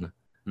men.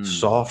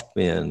 Soft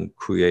men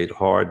create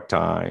hard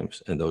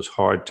times, and those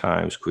hard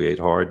times create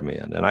hard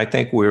men. And I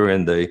think we're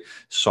in the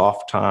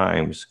soft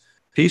times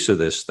piece of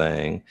this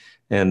thing.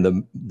 And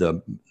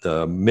the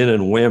men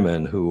and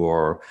women who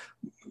are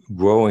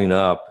growing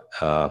up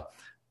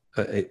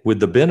with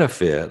the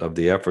benefit of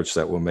the efforts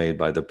that were made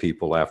by the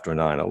people after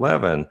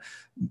 9/11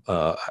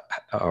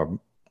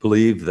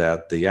 believe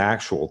that the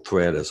actual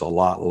threat is a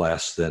lot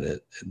less than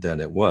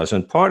it was.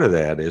 And part of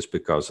that is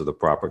because of the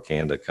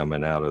propaganda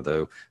coming out of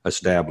the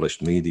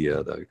established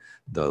media,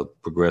 the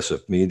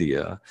progressive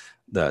media,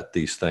 that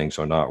these things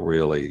are not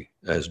really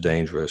as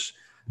dangerous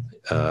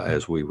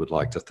as we would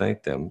like to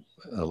think them,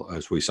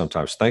 as we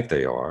sometimes think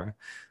they are.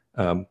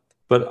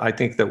 But I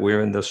think that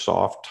we're in the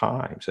soft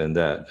times, and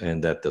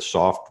that the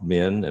soft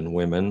men and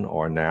women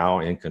are now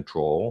in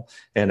control.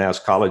 And as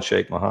Khalid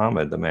Sheikh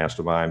Mohammed, the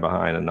mastermind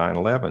behind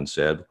 9/11,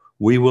 said,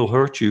 we will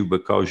hurt you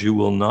because you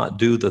will not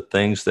do the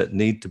things that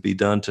need to be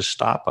done to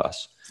stop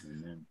us.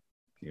 Amen.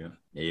 Yeah.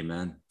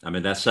 Amen. I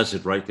mean, that says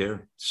it right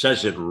there.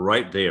 Says it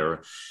right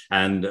there.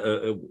 And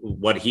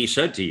what he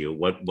said to you,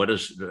 what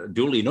is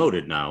duly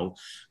noted now,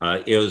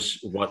 is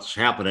what's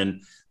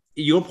happening.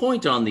 Your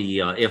point on the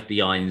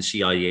FBI and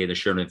CIA, the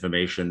sharing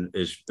information,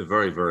 is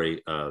very,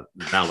 very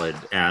valid,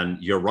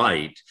 and you're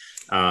right.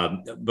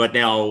 But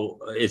now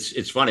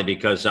it's funny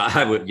because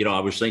I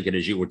was thinking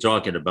as you were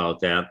talking about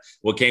that,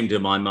 what came to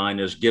my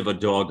mind is give a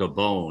dog a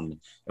bone.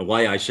 And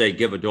why I say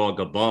give a dog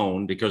a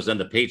bone, because then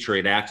the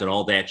Patriot Act and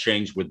all that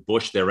changed with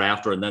Bush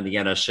thereafter, and then the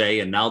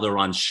NSA, and now they're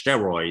on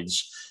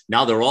steroids.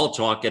 Now they're all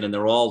talking and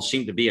they're all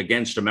seem to be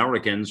against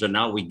Americans. And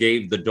now we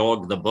gave the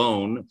dog the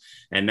bone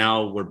and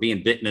now we're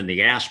being bitten in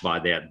the ass by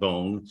that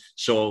bone.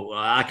 So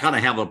I kind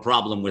of have a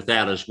problem with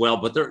that as well.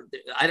 But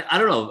I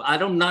don't know.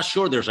 I'm not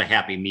sure there's a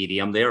happy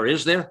medium there.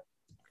 Is there?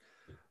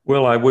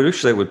 Well, I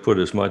wish they would put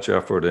as much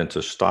effort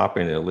into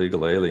stopping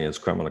illegal aliens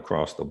coming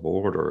across the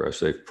border as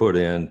they've put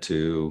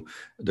into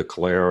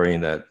declaring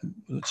that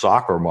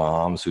soccer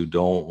moms who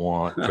don't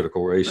want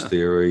critical race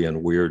theory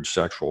and weird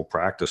sexual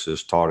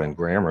practices taught in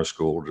grammar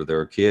school to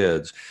their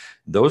kids.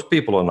 Those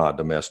people are not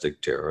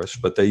domestic terrorists,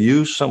 but they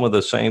use some of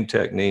the same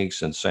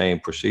techniques and same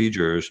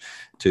procedures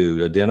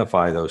to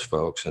identify those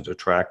folks and to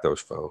track those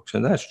folks.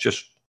 And that's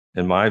just,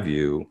 in my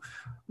view,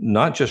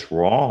 not just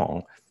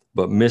wrong,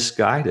 but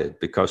misguided,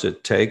 because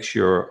it takes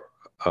your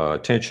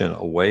attention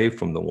away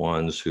from the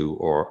ones who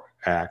are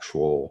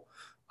actual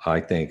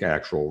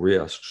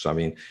risks. I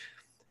mean,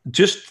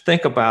 just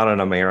think about an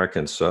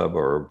American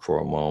suburb for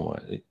a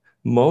moment.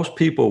 Most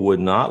people would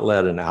not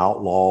let an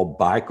outlaw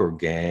biker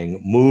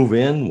gang move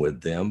in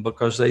with them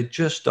because they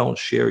just don't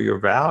share your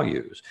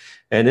values.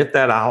 And if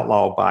that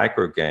outlaw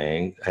biker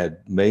gang had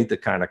made the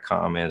kind of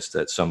comments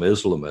that some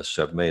Islamists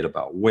have made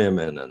about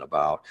women and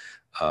about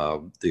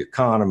the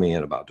economy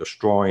and about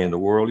destroying the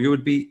world, you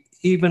would be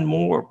even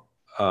more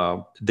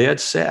dead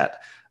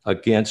set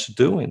against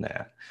doing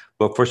that.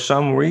 But for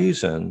some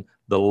reason,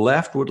 the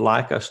left would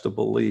like us to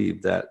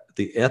believe that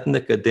the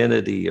ethnic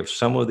identity of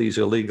some of these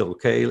illegal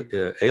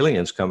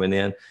aliens coming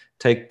in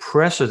take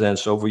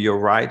precedence over your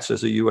rights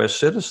as a U.S.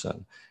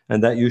 citizen,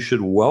 and that you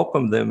should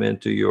welcome them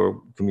into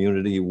your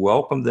community,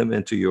 welcome them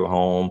into your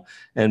home,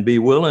 and be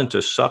willing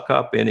to suck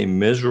up any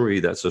misery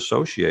that's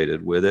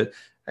associated with it,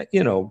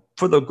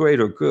 for the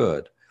greater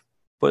good.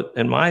 But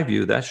in my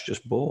view, that's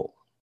just bull.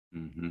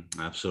 Mm-hmm.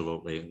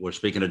 Absolutely. We're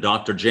speaking to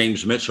Dr.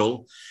 James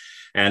Mitchell.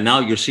 And now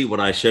you see what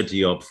I said to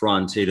you up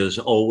front. It is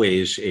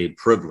always a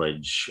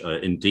privilege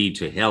indeed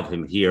to have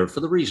him here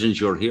for the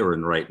reasons you're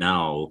hearing right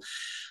now.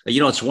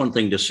 It's one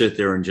thing to sit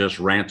there and just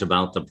rant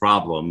about the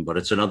problem, but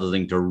it's another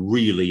thing to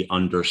really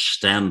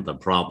understand the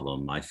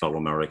problem, my fellow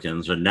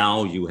Americans. And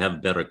now you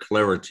have better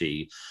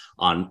clarity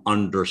on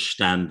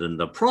understanding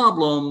the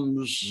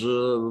problems.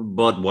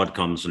 But what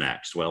comes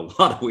next? Well,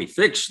 how do we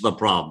fix the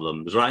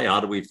problems, right?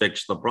 How do we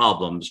fix the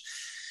problems?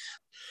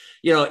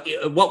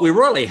 What we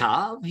really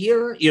have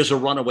here is a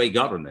runaway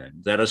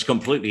government that is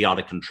completely out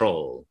of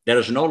control, that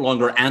is no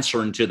longer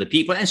answering to the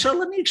people. And so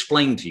let me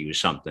explain to you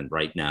something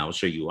right now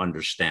so you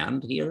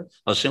understand here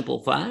a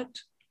simple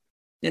fact.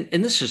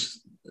 And this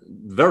is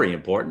very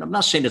important. I'm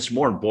not saying it's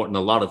more important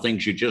than a lot of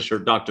things you just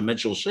heard Dr.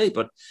 Mitchell say,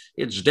 but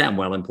it's damn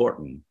well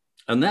important.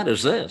 And that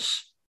is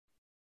this.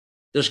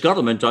 This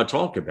government I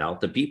talk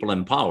about, the people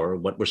in power,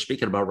 what we're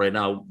speaking about right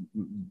now,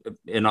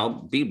 and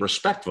I'll be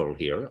respectful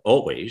here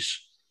always.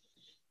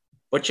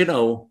 But,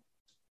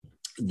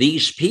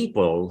 these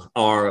people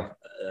are,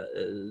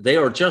 they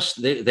are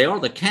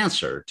the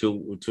cancer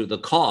to the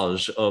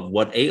cause of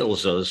what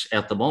ails us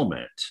at the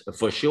moment,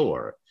 for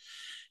sure.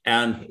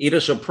 And it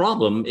is a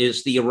problem,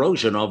 is the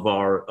erosion of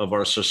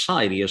our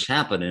society is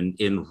happening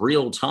in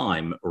real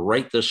time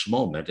right this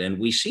moment. And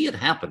we see it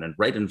happening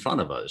right in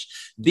front of us.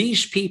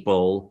 These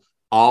people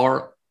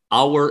are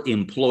our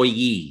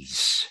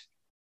employees.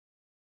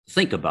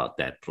 Think about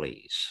that,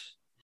 please.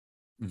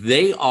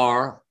 They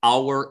are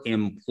our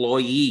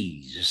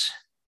employees.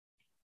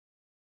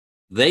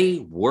 They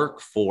work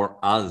for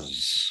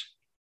us.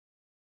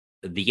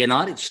 The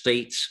United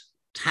States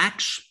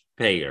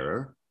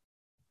taxpayer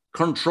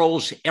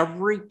controls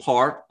every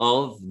part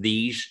of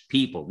these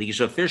people, these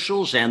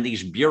officials and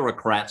these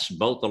bureaucrats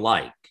both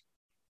alike.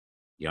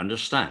 You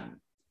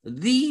understand?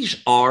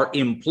 These are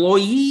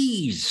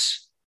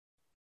employees.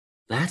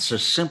 That's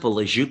as simple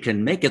as you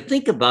can make it.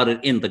 Think about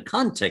it in the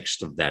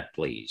context of that,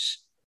 please.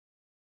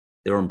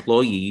 They're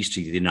employees to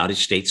the United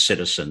States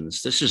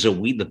citizens. This is a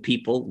we the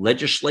people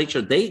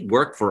legislature. They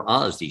work for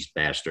us, these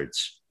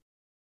bastards.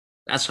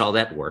 That's how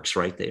that works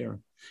right there.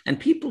 And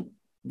people,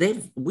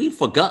 we've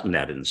forgotten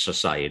that in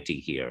society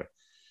here.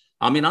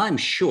 I mean, I'm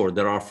sure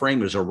that our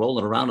framers are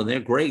rolling around in their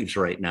graves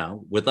right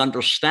now with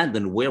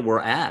understanding where we're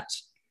at.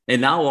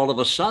 And now all of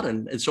a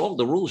sudden, it's all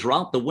the rules are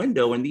out the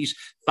window, and these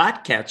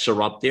fat cats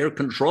are up there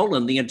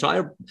controlling the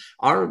entire,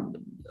 our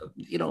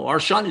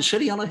shining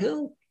city on a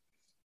hill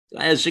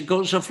as it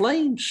goes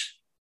aflames.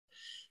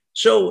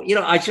 So,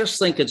 I just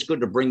think it's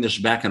good to bring this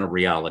back in a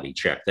reality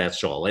check.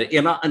 That's all.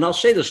 And I'll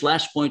say this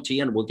last point to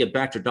you, and we'll get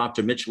back to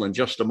Dr. Mitchell in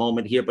just a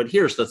moment here. But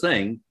here's the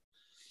thing.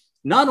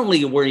 Not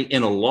only are we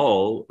in a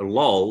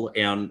lull,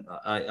 and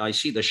I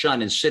see the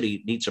Shining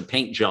City needs a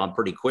paint job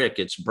pretty quick.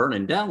 It's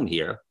burning down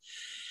here.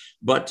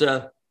 But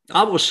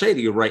I will say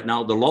to you right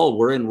now, the lull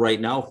we're in right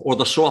now, or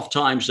the soft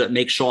times that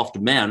make soft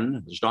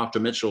men, as Dr.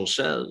 Mitchell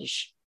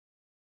says,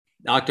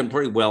 I can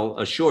pretty well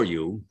assure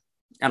you,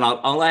 and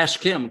I'll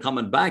ask him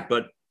coming back,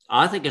 but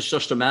I think it's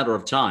just a matter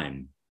of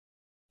time.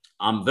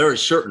 I'm very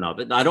certain of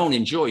it. I don't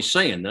enjoy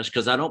saying this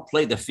because I don't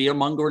play the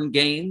fear-mongering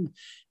game,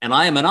 and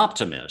I am an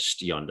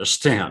optimist, you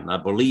understand. I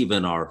believe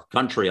in our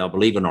country. I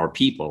believe in our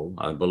people.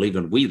 I believe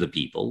in we the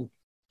people.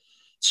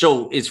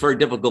 So it's very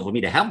difficult for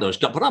me to have those,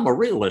 but I'm a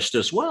realist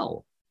as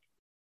well.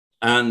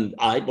 And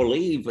I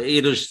believe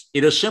it is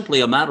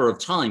simply a matter of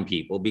time,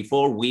 people,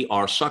 before we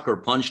are sucker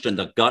punched in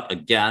the gut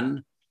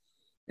again.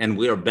 And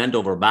we are bent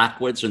over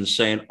backwards and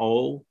saying,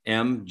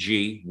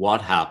 OMG,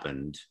 what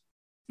happened?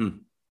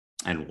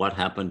 And what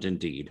happened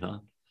indeed, huh?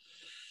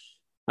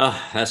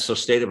 That's the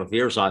state of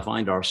affairs I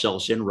find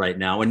ourselves in right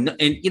now. And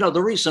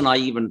the reason I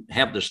even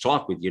have this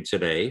talk with you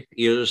today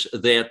is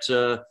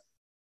that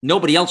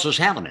nobody else is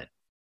having it.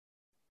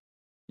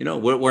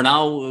 We're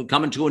now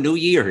coming to a new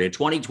year here,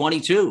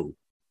 2022.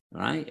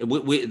 Right?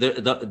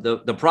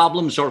 The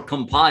problems are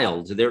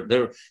compiled.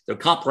 They're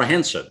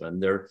comprehensive,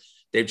 and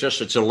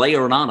it's a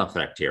layer and on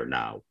effect here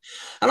now.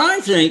 And I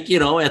think,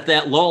 at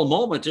that lull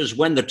moment is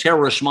when the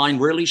terrorist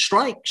mind really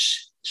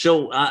strikes.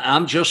 So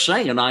I'm just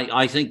saying,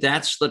 I think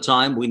that's the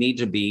time we need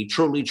to be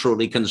truly,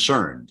 truly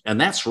concerned. And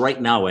that's right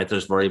now at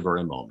this very,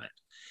 very moment.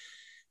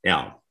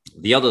 Now,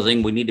 the other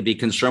thing we need to be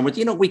concerned with,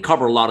 we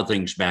cover a lot of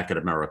things back at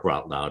America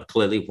Out Loud.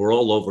 Clearly, we're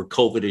all over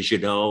COVID, as you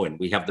know, and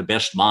we have the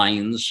best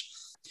minds.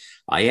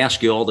 I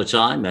ask you all the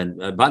time.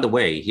 And by the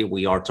way, here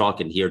we are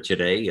talking here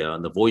today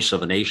on the Voice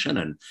of a Nation.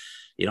 And,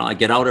 I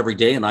get out every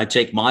day and I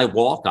take my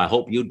walk. I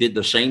hope you did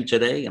the same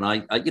today. And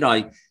I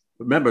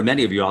remember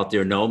many of you out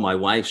there know my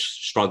wife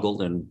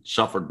struggled and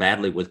suffered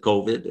badly with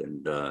COVID.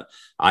 And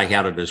I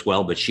had it as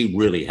well, but she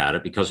really had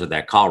it because of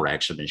that car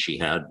accident she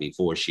had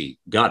before she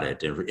got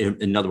it.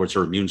 In other words,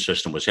 her immune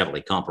system was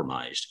heavily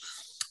compromised.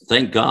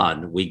 Thank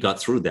God we got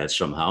through that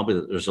somehow,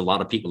 but there's a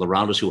lot of people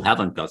around us who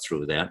haven't got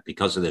through that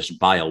because of this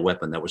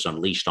bioweapon that was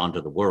unleashed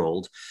onto the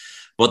world.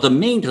 But the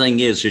main thing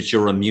is it's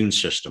your immune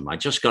system. I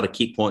just got to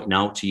keep pointing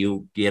out to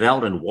you, get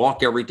out and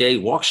walk every day,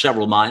 walk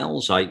several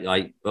miles.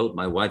 My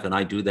wife and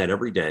I do that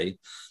every day,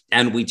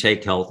 and we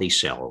take Healthy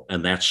Cell.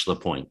 And that's the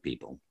point,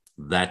 people.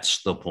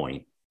 That's the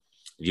point.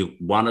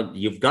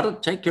 You've got to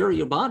take care of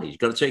your body. You've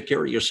got to take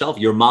care of yourself,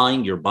 your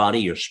mind, your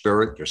body, your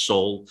spirit, your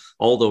soul.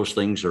 All those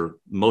things are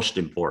most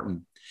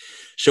important.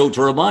 So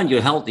to remind you,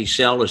 Healthy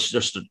Cell is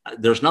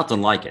there's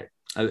nothing like it.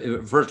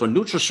 First one,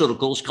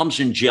 nutraceuticals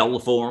comes in gel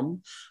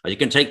form. You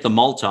can take the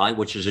multi,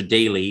 which is a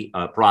daily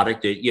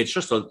product. It's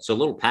a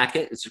little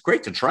packet. It's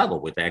great to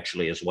travel with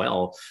actually as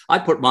well. I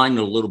put mine in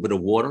a little bit of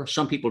water.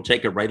 Some people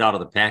take it right out of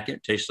the packet.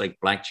 It tastes like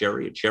black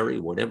cherry or cherry,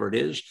 whatever it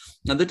is.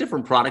 And the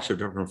different products have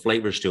different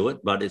flavors to it,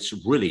 but it's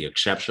really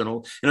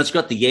exceptional. And it's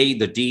got the A,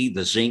 the D,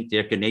 the zinc,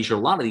 the echinacea. A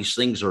lot of these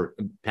things are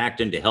packed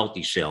into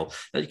Healthy Cell.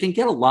 Now, you can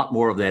get a lot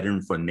more of that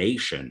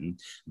information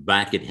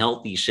back at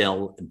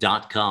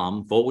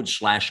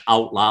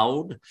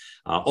healthycell.com/outloud.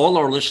 All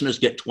our listeners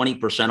get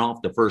 20%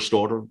 off the first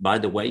order. By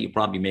the way, you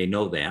probably may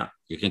know that.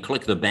 You can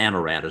click the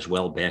banner ad as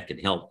well back at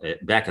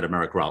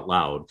America Out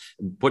Loud.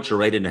 Put you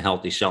right into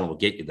Healthy Cell and we'll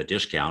get you the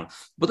discount.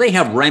 But they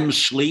have REM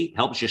sleep,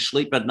 helps you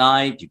sleep at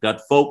night. You've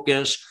got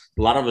focus.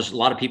 A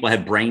lot of people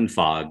had brain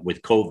fog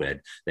with COVID.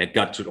 That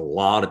got to a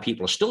lot of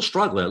people are still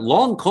struggling.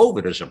 Long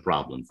COVID is a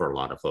problem for a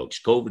lot of folks.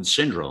 COVID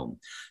syndrome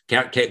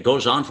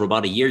goes on for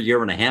about a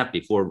year and a half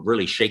before it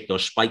really shake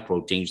those spike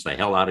proteins the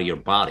hell out of your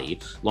body.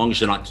 As long as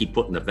they not keep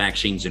putting the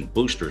vaccines and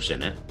boosters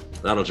in it,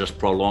 that'll just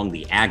prolong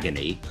the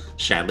agony,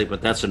 sadly.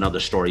 But that's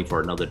another story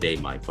for another day,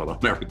 my fellow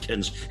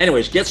Americans.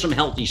 Anyways, get some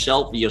Healthy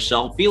Cell for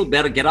yourself. Feel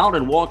better. Get out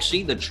and walk.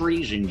 See the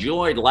trees.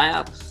 Enjoy.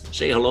 Laugh.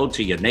 Say hello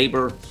to your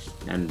neighbor.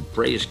 And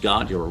praise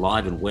God you're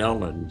alive and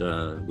well,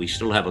 and we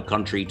still have a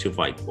country to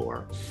fight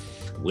for.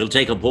 We'll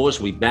take a pause.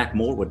 We'll be back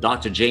more with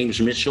Dr.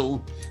 James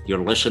Mitchell.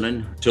 You're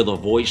listening to the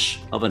Voice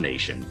of a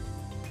Nation.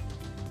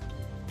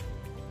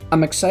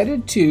 I'm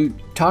excited to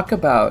talk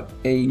about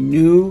a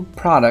new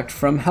product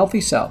from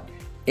Healthy Cell,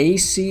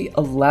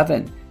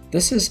 AC11.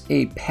 This is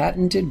a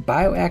patented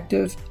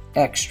bioactive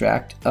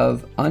extract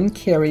of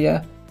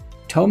Uncaria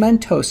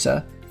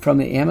tomentosa from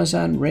the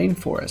Amazon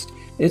rainforest.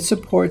 It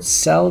supports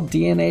cell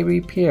DNA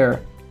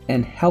repair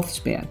and health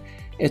span.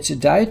 It's a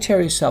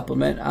dietary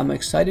supplement. I'm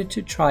excited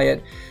to try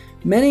it.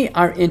 Many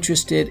are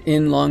interested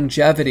in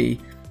longevity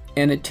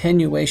and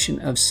attenuation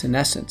of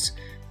senescence.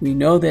 We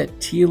know that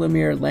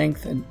telomere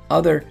length and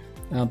other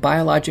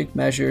biologic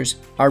measures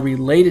are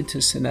related to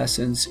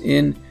senescence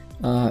in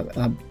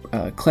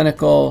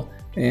clinical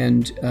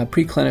and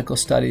preclinical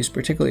studies,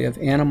 particularly of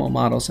animal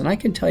models. And I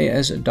can tell you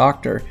as a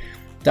doctor,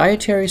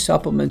 dietary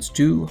supplements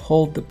do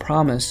hold the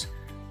promise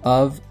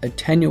of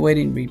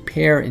attenuating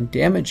repair and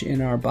damage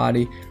in our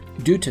body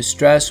due to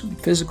stress,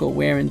 physical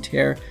wear and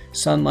tear,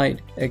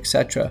 sunlight,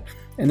 etc.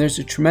 And there's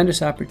a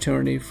tremendous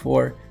opportunity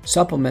for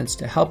supplements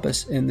to help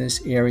us in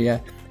this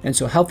area. And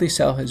so Healthy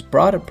Cell has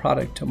brought a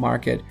product to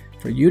market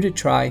for you to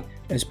try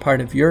as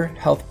part of your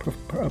health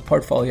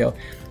portfolio.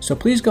 So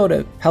please go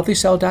to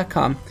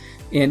healthycell.com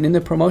and in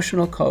the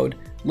promotional code,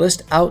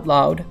 list out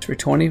loud for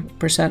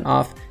 20%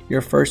 off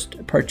your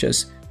first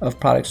purchase of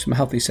products from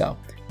Healthy Cell.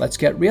 Let's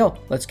get real.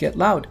 Let's get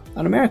loud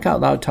on America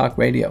Out Loud Talk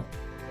Radio.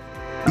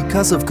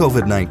 Because of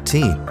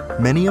COVID-19,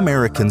 many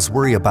Americans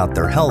worry about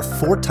their health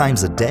 4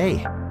 times a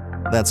day.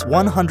 That's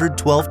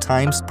 112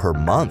 times per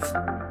month.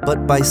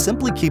 But by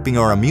simply keeping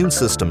our immune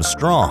system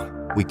strong,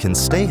 we can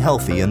stay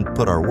healthy and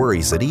put our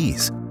worries at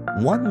ease.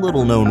 One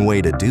little known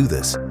way to do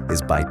this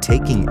is by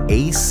taking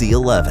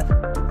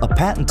AC11, a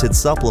patented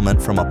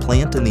supplement from a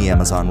plant in the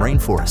Amazon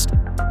rainforest.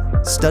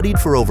 Studied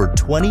for over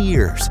 20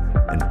 years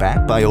and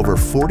backed by over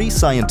 40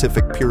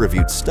 scientific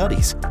peer-reviewed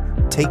studies,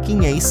 taking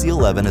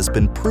AC11 has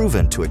been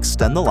proven to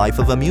extend the life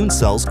of immune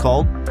cells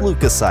called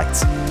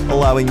leukocytes,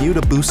 allowing you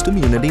to boost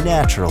immunity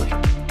naturally.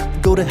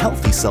 Go to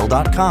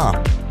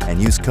healthycell.com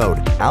and use code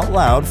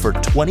OUTLOUD for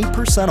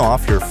 20%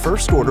 off your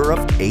first order of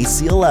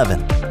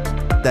AC11.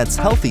 That's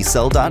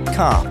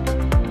healthycell.com,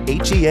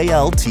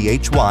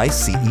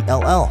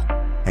 HEALTHYCELL,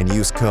 and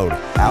use code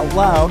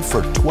OUTLOUD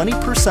for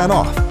 20%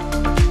 off.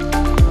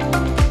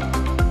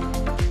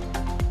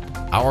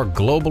 Our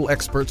global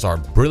experts are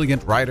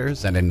brilliant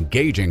writers and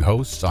engaging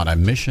hosts on a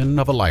mission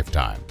of a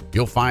lifetime.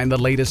 You'll find the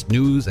latest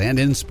news and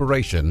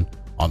inspiration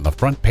on the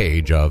front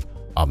page of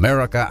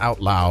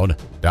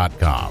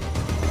AmericaOutloud.com.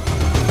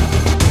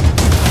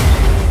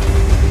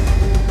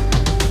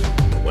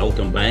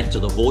 Welcome back to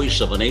the Voice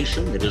of a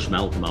Nation. It is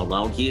Malcolm Out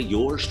Loud here,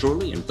 yours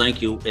truly, and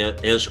thank you,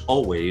 as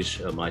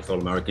always, my fellow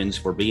Americans,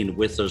 for being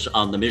with us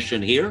on the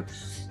mission here.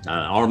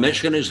 Our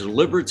mission is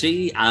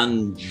liberty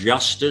and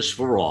justice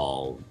for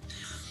all.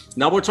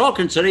 Now, we're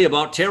talking today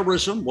about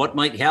terrorism, what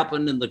might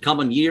happen in the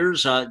coming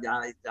years.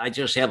 I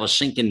just have a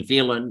sinking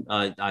feeling,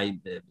 a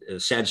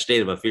sad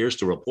state of affairs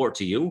to report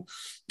to you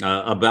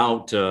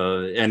about,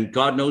 and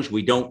God knows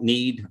we don't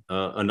need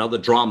another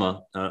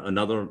drama,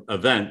 another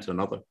event,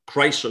 another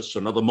crisis,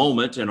 another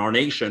moment in our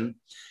nation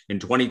in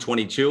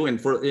 2022.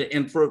 And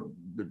for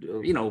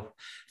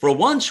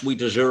once, we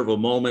deserve a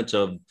moment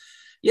of,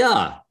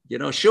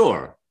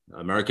 sure,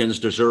 Americans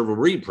deserve a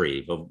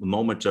reprieve, a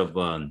moment of,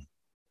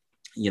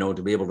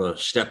 to be able to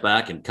step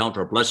back and count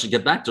our blessings,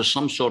 get back to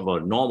some sort of a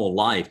normal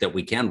life that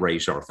we can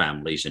raise our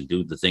families and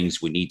do the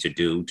things we need to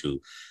do to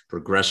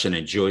progress and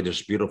enjoy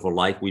this beautiful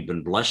life we've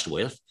been blessed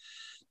with.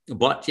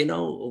 But,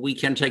 we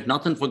can take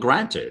nothing for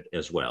granted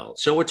as well.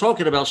 So we're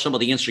talking about some of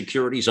the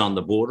insecurities on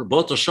the border,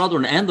 both the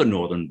southern and the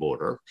northern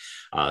border.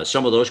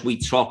 Some of those we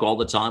talk all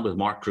the time with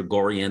Mark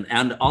Gregorian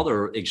and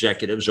other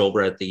executives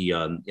over at the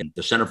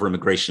Center for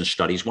Immigration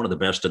Studies, one of the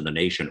best in the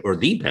nation, or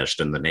the best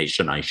in the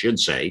nation, I should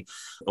say.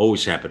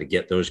 Always happy to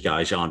get those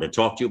guys on to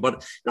talk to you.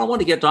 But I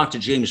want to get Dr.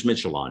 James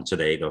Mitchell on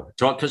today to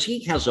talk, because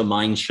he has a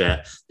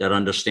mindset that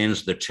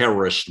understands the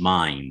terrorist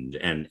mind.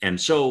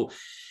 And so,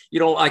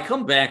 I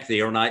come back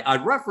there, and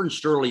I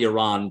referenced earlier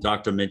on,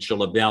 Dr.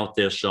 Mitchell, about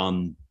this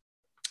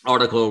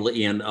article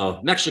in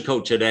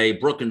Mexico Today.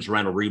 Brookins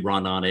ran a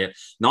rerun on it.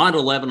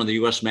 9/11 on the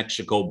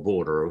U.S.-Mexico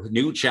border,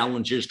 new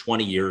challenges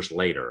 20 years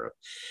later.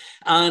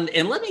 And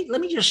let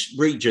me just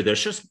read you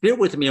this. Just bear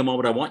with me a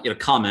moment. I want you to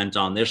comment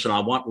on this, and I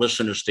want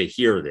listeners to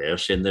hear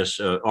this in this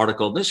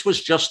article. This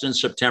was just in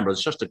September.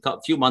 It's just a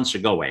few months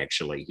ago,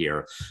 actually,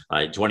 here,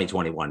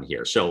 2021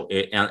 here. So,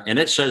 and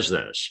it says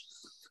this.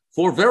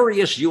 For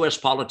various U.S.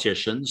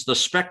 politicians, the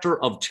specter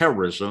of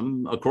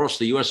terrorism across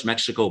the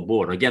U.S.-Mexico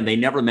border, again, they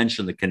never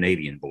mentioned the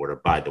Canadian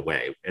border, by the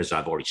way, as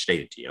I've already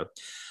stated to you,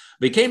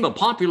 became a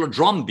popular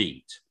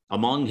drumbeat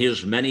among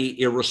his many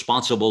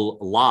irresponsible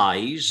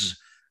lies.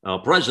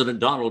 President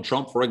Donald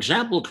Trump, for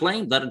example,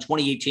 claimed that in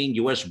 2018,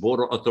 U.S.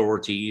 border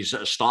authorities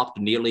stopped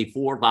nearly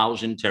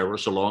 4,000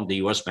 terrorists along the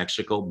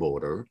U.S.-Mexico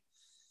border.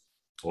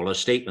 Well, a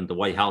statement the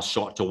White House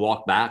sought to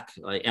walk back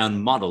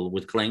and muddle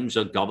with claims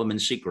of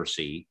government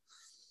secrecy,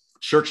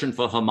 searching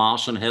for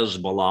Hamas and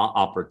Hezbollah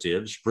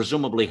operatives,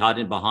 presumably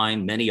hiding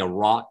behind many a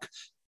rock,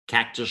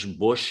 cactus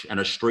bush, and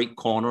a street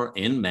corner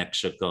in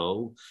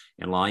Mexico,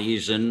 and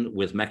liaison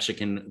with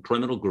Mexican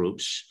criminal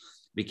groups,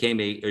 became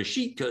a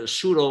chic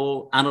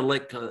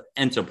pseudo-analytic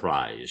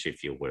enterprise,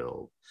 if you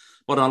will.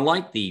 But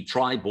unlike the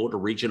tri-border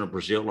region of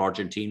Brazil,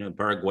 Argentina, and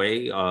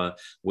Paraguay,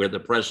 where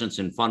the presence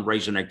and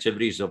fundraising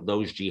activities of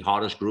those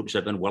jihadist groups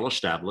have been well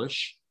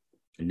established,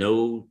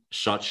 no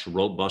such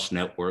robust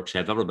networks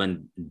have ever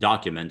been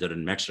documented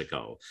in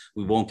Mexico.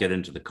 We won't get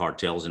into the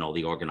cartels and all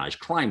the organized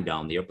crime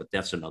down there, but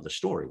that's another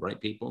story,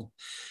 right, people?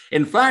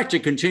 In fact,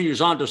 it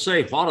continues on to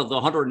say, out of the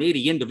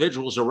 180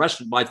 individuals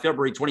arrested by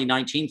February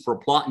 2019 for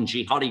plotting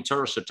jihadi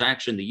terrorist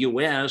attacks in the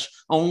U.S.,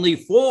 only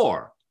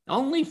four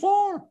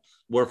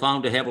were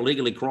found to have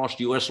illegally crossed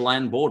U.S.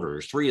 land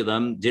borders. 3 of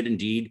them did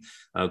indeed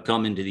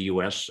come into the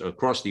U.S.,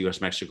 across the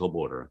U.S.-Mexico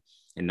border.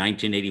 in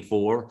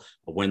 1984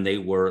 when they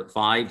were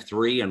 5,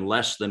 3, and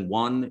less than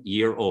 1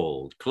 year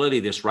old. Clearly,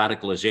 this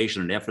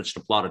radicalization and efforts to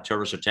plot a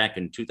terrorist attack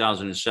in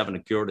 2007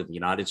 occurred in the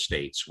United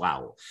States.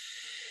 Wow.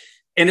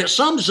 And it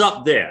sums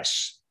up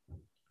this.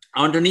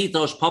 Underneath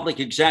those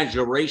public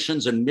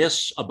exaggerations and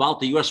myths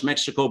about the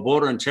U.S.-Mexico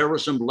border and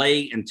terrorism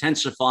lay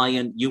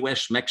intensifying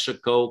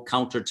U.S.-Mexico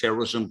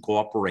counterterrorism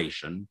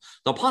cooperation,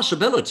 the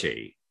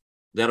possibility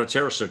that a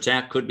terrorist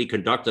attack could be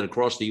conducted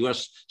across the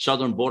U.S.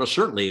 southern border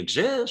certainly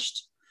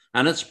exists,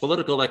 and its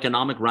political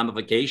economic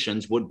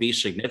ramifications would be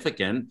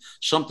significant,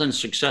 something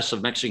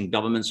successive Mexican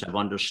governments have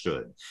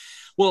understood.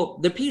 Well,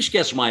 the piece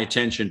gets my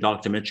attention,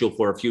 Dr. Mitchell,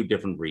 for a few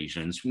different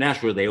reasons.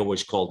 Naturally, they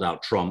always called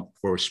out Trump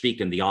for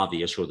speaking the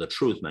obvious or the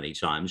truth many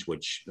times,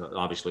 which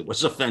obviously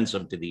was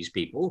offensive to these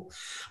people.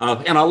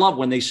 And I love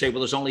when they say,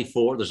 well, there's only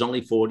 4, there's only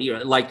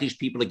 40. Like these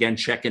people, again,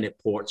 checking at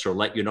ports or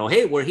let you know,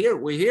 hey, we're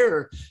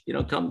here,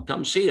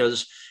 come see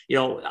us.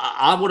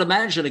 I would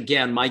imagine,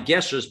 again, my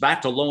guess is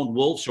back to lone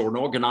wolves or an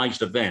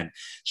organized event.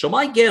 So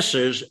my guess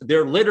is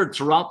they're littered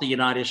throughout the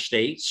United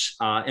States.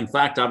 In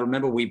fact, I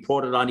remember we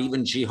reported on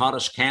even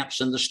jihadist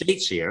camps in the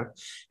States here.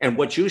 And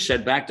what you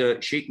said back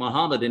to Sheikh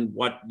Mohammed and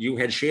what you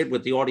had shared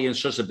with the audience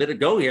just a bit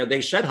ago here,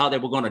 they said how they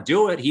were going to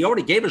do it. He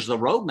already gave us the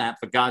roadmap,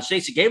 for God's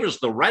sakes. He gave us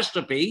the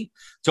recipe,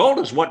 told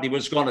us what he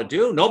was going to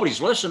do.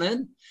 Nobody's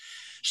listening.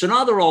 So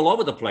now they're all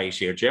over the place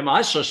here, Jim.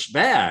 I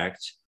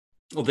suspect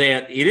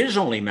that it is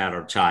only a matter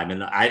of time.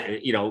 And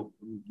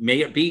may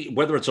it be,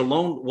 whether it's a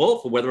lone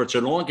wolf or whether it's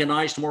an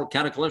organized, more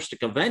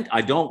cataclysmic event,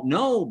 I don't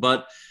know.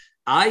 But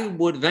I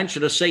would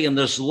venture to say in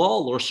this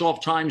lull or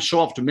soft times,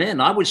 soft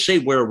men, I would say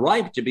we're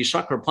ripe to be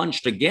sucker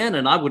punched again.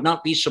 And I would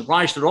not be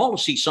surprised at all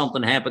to see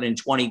something happen in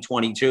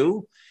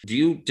 2022. Do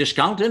you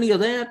discount any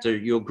of that? Or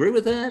you agree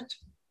with that?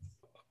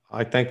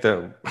 I think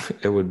that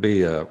it would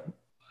be an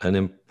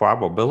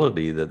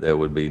improbability that there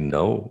would be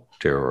no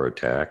terror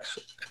attacks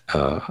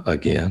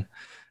again,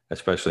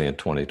 especially in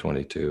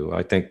 2022.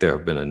 I think there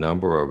have been a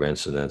number of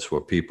incidents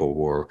where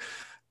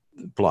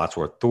plots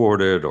were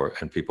thwarted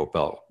and people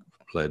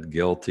pled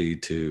guilty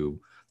to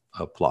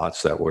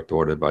plots that were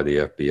thwarted by the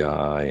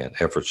FBI and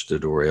efforts to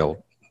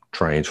derail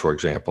trains, for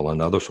example,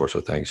 and other sorts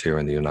of things here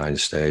in the United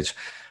States.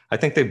 I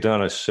think they've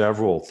done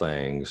several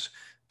things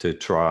to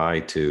try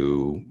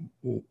to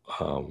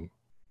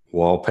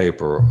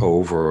wallpaper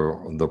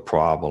over the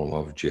problem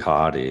of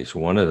jihadis.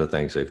 One of the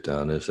things they've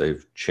done is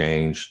they've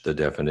changed the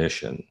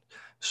definition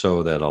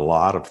so that a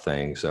lot of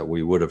things that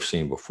we would have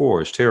seen before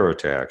as terror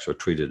attacks are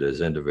treated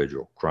as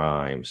individual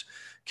crimes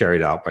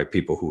carried out by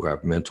people who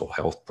have mental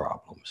health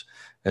problems,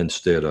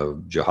 instead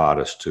of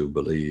jihadists who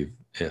believe,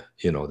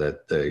 that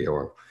they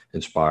are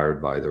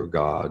inspired by their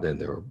God and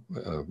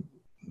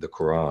the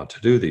Quran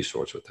to do these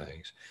sorts of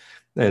things.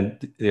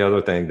 And the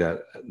other thing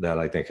that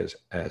I think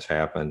has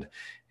happened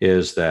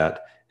is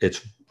that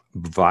it's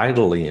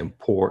vitally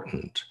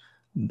important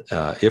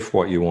if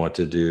what you want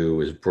to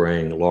do is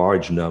bring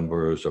large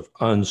numbers of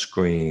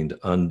unscreened,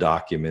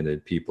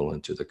 undocumented people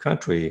into the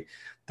country,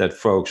 that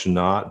folks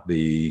not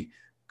be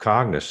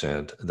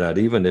cognizant that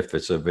even if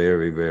it's a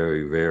very,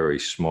 very, very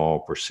small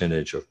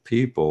percentage of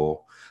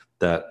people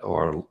that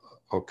are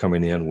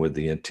coming in with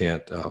the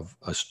intent of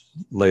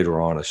later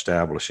on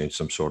establishing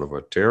some sort of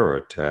a terror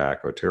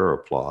attack or terror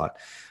plot,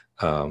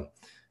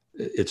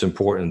 it's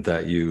important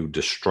that you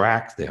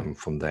distract them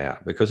from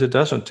that, because it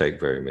doesn't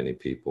take very many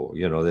people.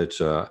 You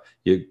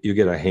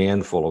get a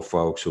handful of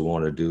folks who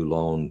want to do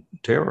lone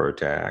terror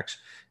attacks,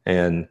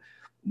 and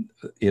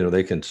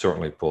they can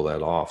certainly pull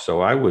that off.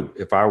 So I would,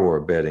 if I were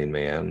a betting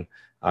man,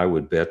 I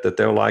would bet that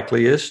there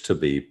likely is to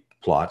be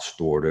plots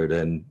thwarted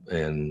and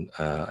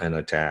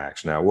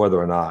attacks. Now, whether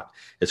or not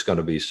it's going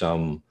to be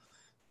some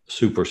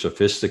super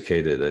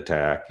sophisticated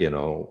attack,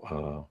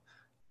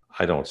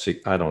 I don't see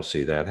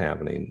that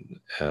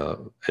happening.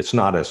 It's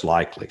not as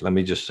likely. Let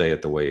me just say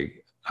it the way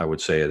I would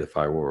say it if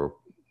I were,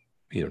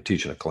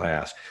 teaching a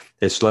class.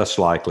 It's less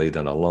likely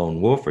than a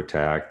lone wolf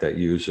attack that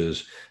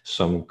uses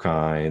some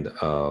kind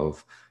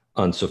of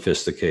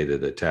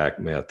unsophisticated attack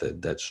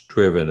method that's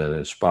driven and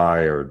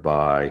inspired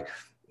by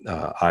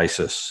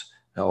ISIS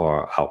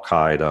or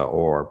Al-Qaeda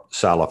or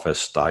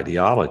Salafist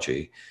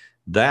ideology.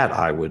 That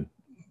I would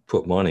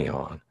put money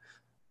on.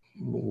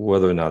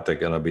 Whether or not they're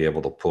going to be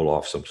able to pull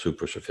off some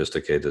super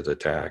sophisticated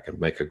attack and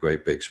make a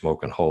great big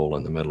smoking hole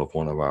in the middle of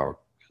one of our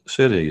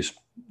cities,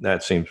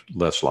 that seems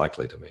less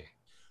likely to me.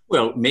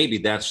 Well, maybe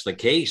that's the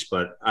case,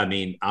 but I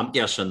mean, I'm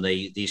guessing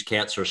these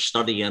cats are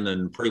studying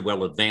and pretty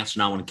well advanced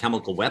now in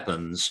chemical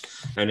weapons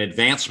and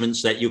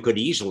advancements that you could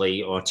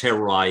easily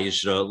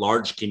terrorize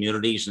large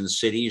communities and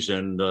cities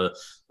and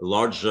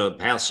large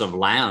paths of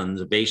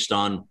land based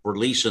on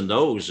releasing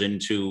those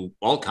into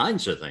all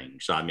kinds of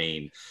things. I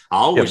mean, I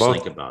always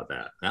think about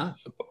that. Yeah?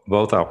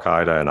 Both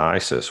Al-Qaeda and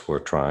ISIS were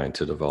trying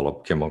to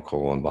develop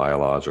chemical and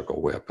biological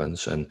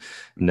weapons. And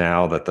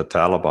now that the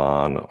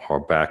Taliban are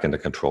back into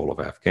control of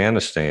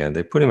Afghanistan,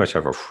 they pretty much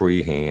have a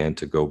free hand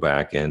to go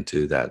back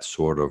into that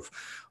sort of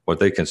what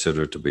they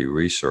consider to be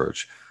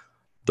research.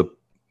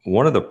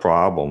 One of the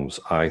problems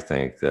I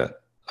think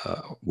that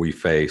we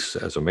face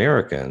as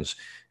Americans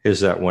is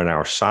that when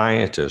our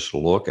scientists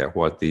look at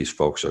what these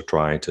folks are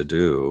trying to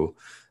do,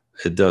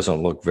 it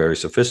doesn't look very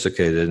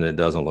sophisticated and it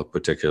doesn't look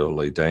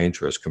particularly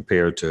dangerous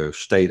compared to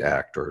state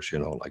actors,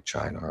 like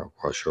China or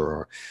Russia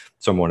or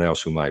someone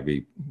else who might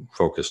be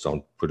focused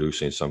on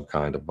producing some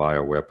kind of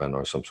bioweapon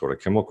or some sort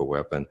of chemical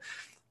weapon.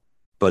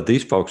 But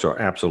these folks are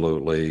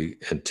absolutely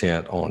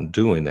intent on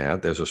doing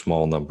that. There's a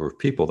small number of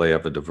people. They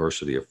have a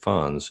diversity of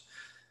funds.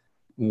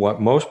 What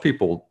most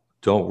people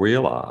don't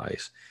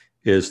realize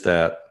is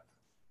that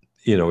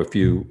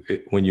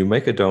when you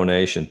make a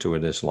donation to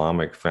an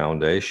Islamic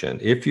foundation,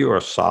 if you're a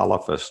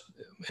Salafist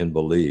in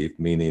belief,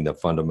 meaning a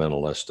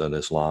fundamentalist and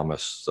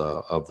Islamist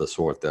of the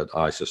sort that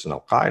ISIS and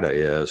Al-Qaeda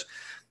is,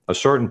 a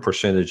certain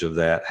percentage of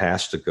that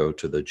has to go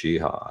to the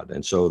jihad.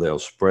 And so they'll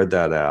spread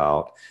that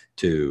out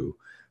to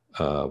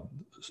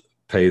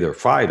pay their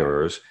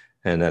fighters.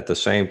 And at the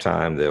same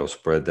time, they'll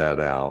spread that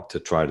out to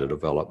try to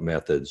develop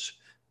methods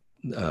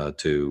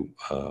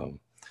to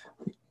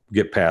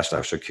get past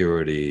our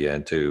security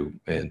and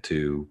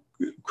to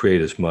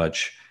create as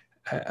much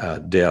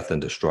death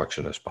and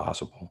destruction as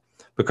possible.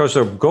 Because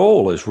their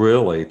goal is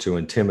really to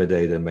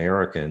intimidate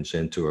Americans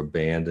into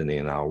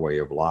abandoning our way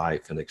of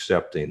life and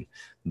accepting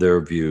their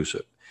views.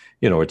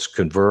 It's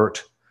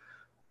convert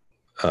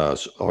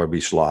or be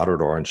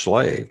slaughtered or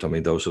enslaved. I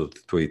mean, those are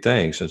the three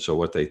things. And so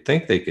what they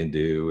think they can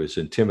do is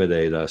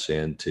intimidate us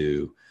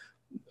into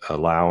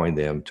allowing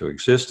them to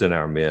exist in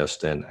our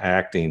midst and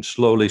acting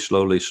slowly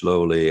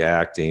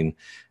acting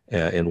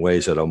in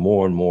ways that are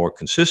more and more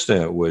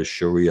consistent with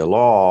Sharia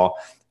law,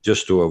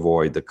 just to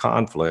avoid the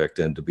conflict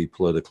and to be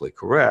politically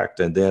correct.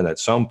 And then at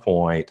some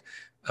point,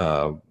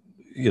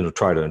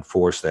 try to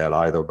enforce that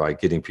either by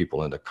getting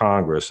people into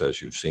Congress,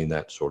 as you've seen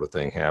that sort of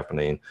thing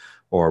happening,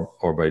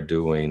 or by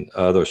doing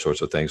other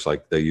sorts of things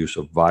like the use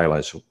of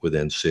violence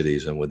within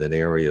cities and within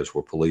areas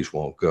where police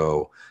won't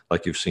go,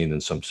 like you've seen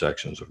in some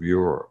sections of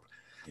Europe.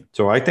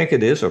 So I think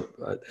it is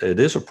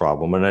a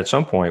problem, and at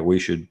some point we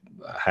should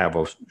have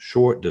a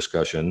short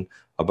discussion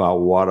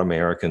about what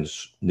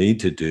Americans need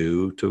to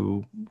do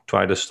to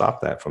try to stop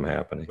that from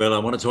happening. Well, I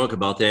want to talk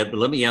about that, but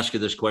let me ask you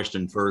this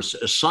question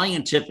first.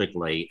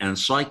 Scientifically and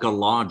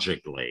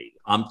psychologically,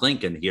 I'm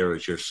thinking here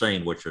as you're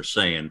saying what you're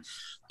saying,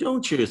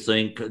 don't you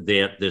think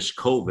that this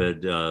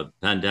COVID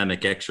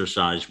pandemic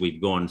exercise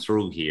we've gone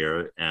through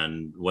here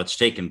and what's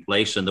taken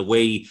place and the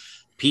way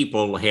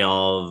people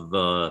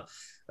have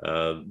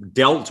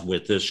dealt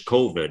with this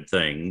COVID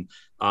thing,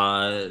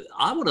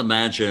 I would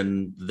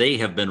imagine they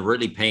have been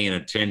really paying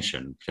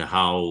attention to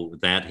how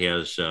that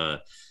has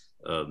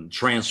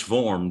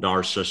transformed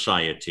our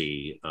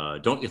society.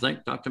 Don't you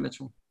think, Dr.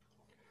 Mitchell?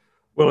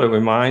 Well, it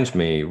reminds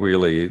me,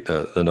 really,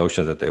 the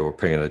notion that they were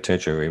paying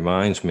attention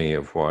reminds me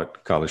of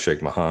what Khalid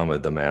Sheikh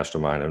Mohammed, the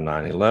mastermind of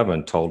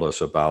 9/11, told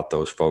us about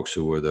those folks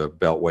who were the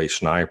Beltway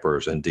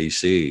snipers in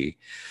D.C.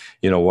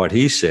 What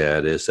he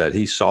said is that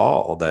he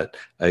saw that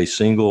a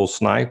single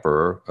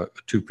sniper,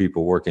 two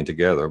people working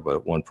together,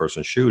 but one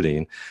person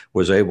shooting,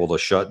 was able to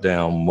shut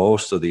down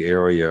most of the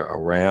area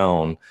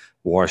around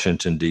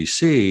Washington,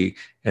 D.C.,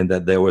 and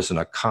that there was an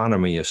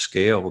economy of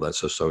scale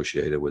that's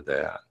associated with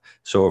that.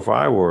 So if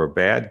I were a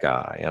bad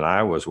guy and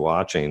I was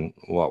watching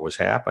what was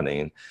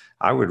happening,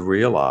 I would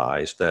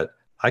realize that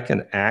I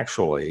can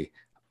actually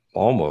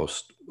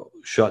almost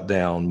shut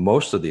down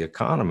most of the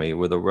economy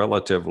with a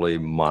relatively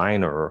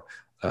minor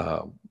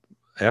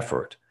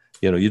effort.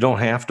 You don't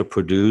have to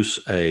produce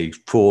a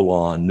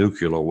full-on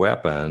nuclear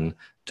weapon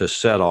to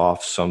set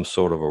off some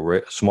sort of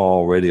a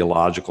small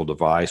radiological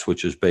device,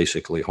 which is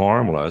basically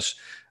harmless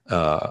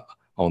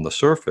on the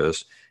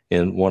surface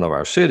in one of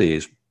our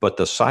cities. But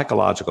the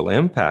psychological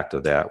impact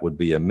of that would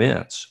be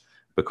immense,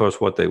 because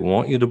what they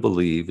want you to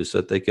believe is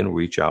that they can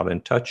reach out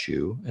and touch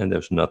you, and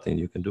there's nothing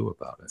you can do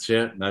about it. That's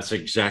it. That's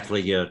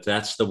exactly it.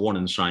 That's the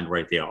warning sign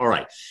right there. All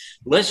right.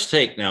 Let's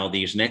take now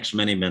these next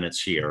many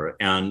minutes here,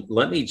 and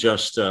let me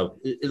just,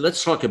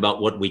 let's talk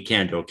about what we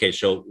can do. Okay,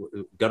 so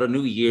we've got a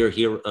new year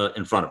here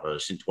in front of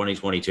us in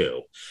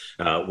 2022.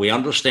 We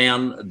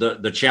understand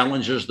the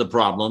challenges, the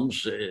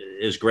problems,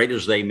 as great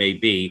as they may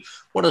be.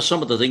 What are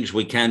some of the things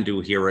we can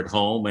do here at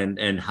home,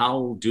 and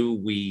how do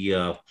we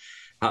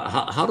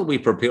how do we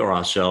prepare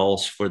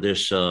ourselves for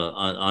this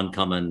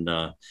oncoming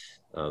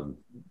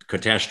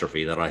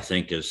catastrophe that I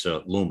think is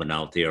looming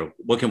out there?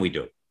 What can we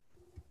do?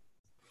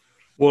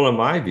 Well, in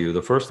my view,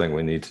 the first thing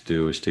we need to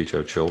do is teach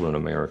our children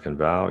American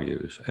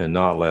values and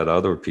not let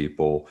other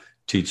people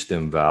teach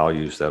them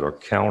values that are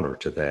counter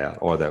to that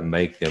or that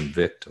make them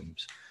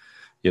victims.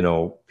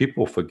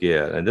 People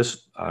forget, and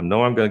this, I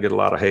know I'm going to get a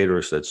lot of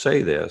haters that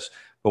say this,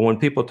 but when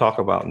people talk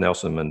about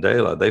Nelson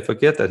Mandela, they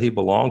forget that he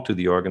belonged to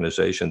the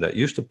organization that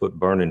used to put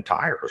burning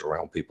tires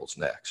around people's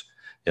necks.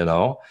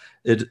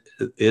 It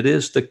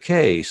is the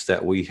case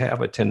that we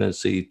have a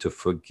tendency to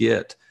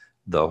forget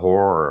the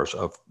horrors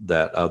of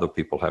that other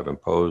people have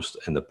imposed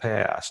in the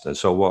past. And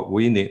so what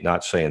we need,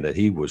 not saying that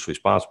he was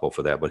responsible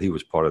for that, but he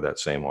was part of that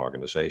same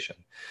organization.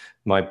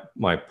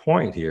 My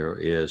point here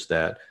is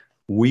that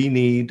we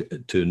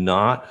need to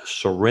not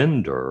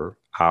surrender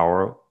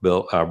our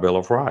Bill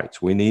of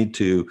Rights. We need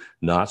to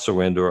not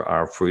surrender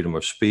our freedom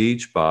of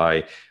speech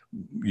by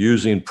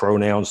using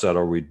pronouns that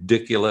are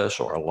ridiculous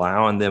or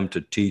allowing them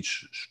to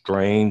teach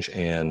strange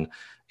and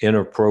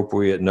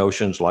inappropriate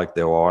notions like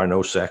there are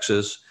no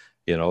sexes,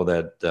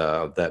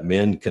 that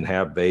men can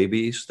have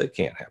babies. They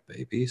can't have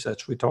babies.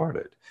 That's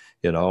retarded.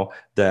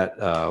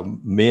 That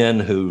men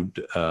who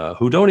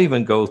don't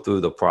even go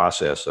through the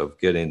process of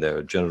getting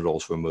their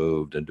genitals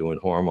removed and doing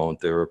hormone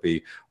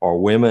therapy, or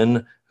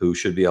women who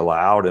should be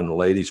allowed in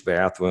ladies'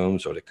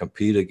 bathrooms or to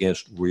compete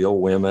against real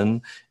women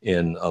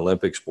in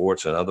Olympic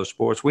sports and other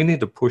sports. We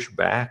need to push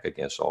back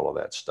against all of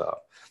that stuff.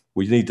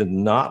 We need to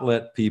not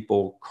let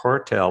people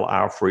curtail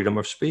our freedom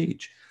of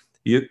speech.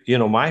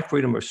 My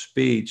freedom of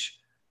speech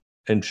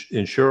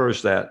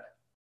ensures that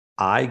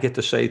I get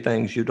to say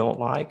things you don't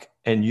like,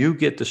 and you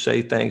get to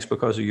say things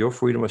because of your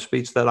freedom of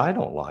speech that I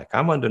don't like.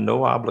 I'm under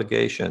no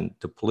obligation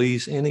to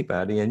please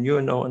anybody, and you're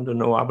under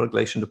no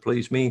obligation to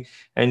please me.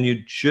 And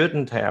you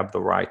shouldn't have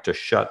the right to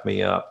shut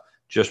me up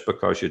just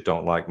because you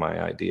don't like my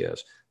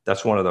ideas.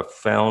 That's one of the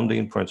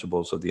founding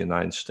principles of the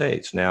United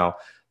States. Now,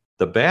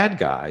 the bad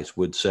guys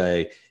would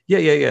say,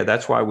 yeah,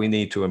 that's why we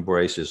need to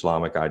embrace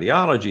Islamic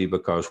ideology,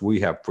 because we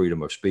have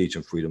freedom of speech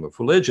and freedom of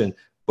religion.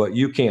 But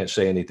you can't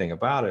say anything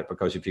about it,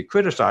 because if you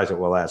criticize it,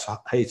 well, that's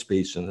hate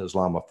speech and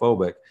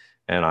Islamophobic.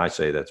 And I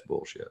say that's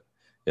bullshit,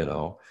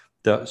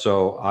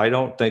 So I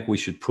don't think we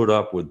should put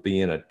up with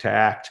being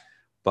attacked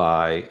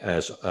by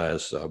as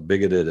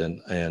bigoted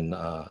and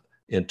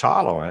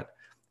intolerant.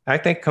 I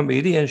think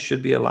comedians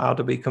should be allowed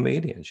to be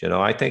comedians.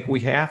 I think we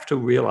have to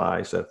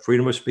realize that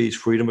freedom of speech,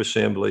 freedom of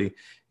assembly,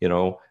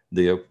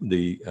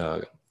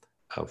 the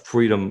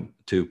freedom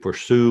to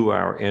pursue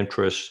our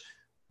interests,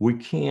 we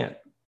can't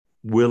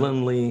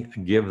willingly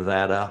give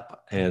that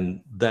up. And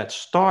that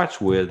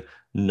starts with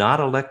not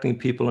electing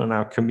people in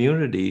our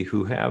community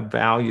who have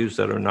values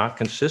that are not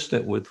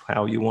consistent with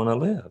how you want to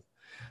live.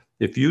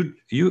 If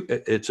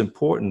it's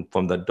important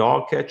from the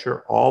dog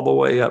catcher all the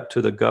way up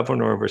to the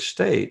governor of a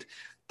state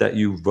that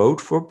you vote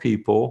for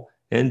people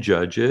and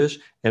judges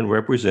and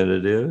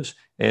representatives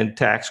and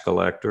tax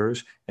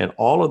collectors and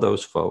all of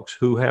those folks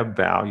who have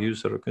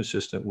values that are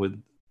consistent with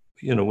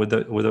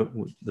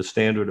the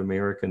standard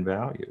American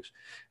values.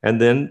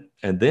 And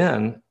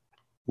then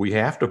we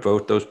have to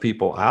vote those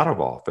people out of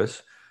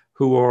office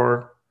who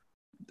are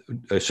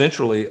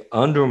essentially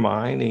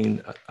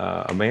undermining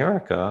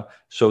America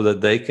so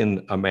that they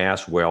can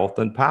amass wealth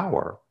and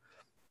power.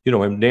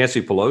 And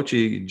Nancy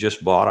Pelosi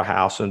just bought a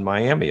house in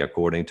Miami,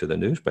 according to the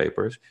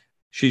newspapers.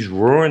 She's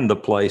ruined the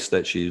place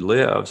that she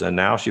lives, and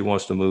now she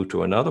wants to move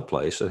to another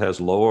place that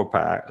has lower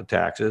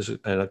taxes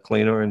and a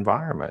cleaner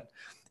environment.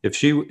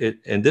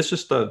 And this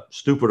is the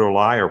stupid or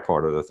liar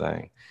part of the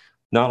thing.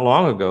 Not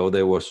long ago,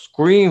 they were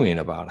screaming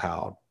about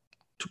how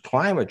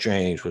climate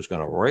change was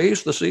going to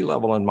raise the sea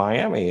level in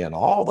Miami and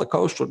all the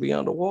coast would be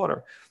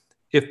underwater.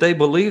 If they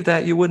believed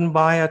that, you wouldn't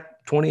buy a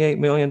 $28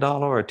 million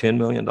or $10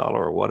 million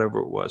or whatever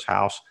it was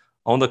house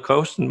on the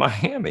coast in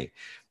Miami.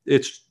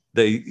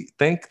 They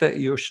think that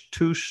you're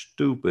too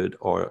stupid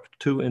or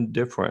too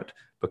indifferent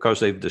because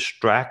they've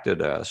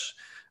distracted us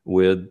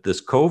with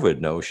this COVID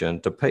notion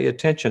to pay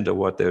attention to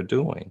what they're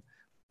doing.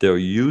 They're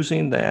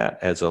using that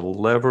as a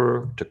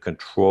lever to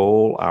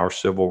control our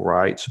civil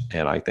rights,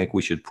 and I think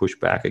we should push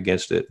back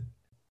against it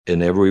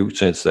in every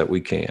sense that we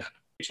can.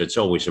 It's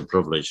always a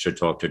privilege to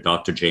talk to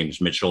Dr.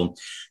 James Mitchell.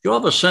 You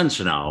have a sense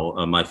now,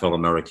 my fellow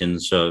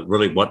Americans,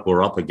 really what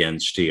we're up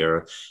against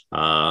here.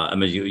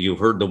 You've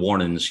heard the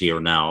warnings here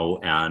now,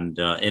 and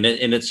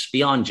it's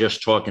beyond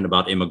just talking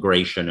about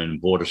immigration and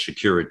border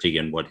security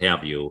and what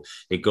have you.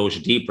 It goes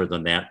deeper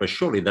than that, but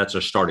surely that's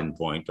a starting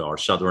point. Our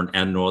southern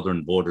and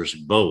northern borders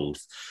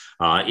both.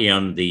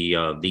 And the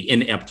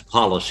inept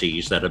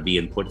policies that are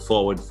being put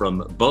forward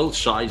from both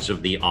sides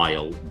of the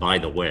aisle, by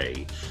the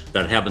way,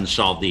 that haven't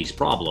solved these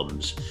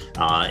problems.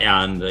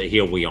 And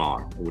here we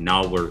are.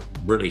 Now we're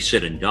really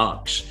sitting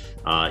ducks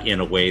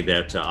in a way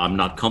that I'm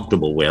not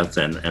comfortable with.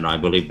 And I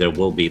believe there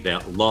will be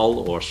that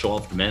lull or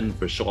soft men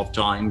for soft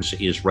times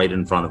is right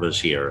in front of us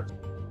here.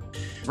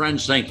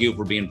 Friends, thank you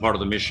for being part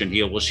of the mission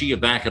here. We'll see you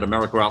back at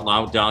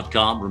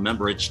AmericaOutloud.com.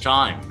 Remember, it's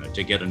time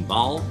to get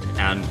involved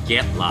and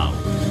get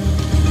loud.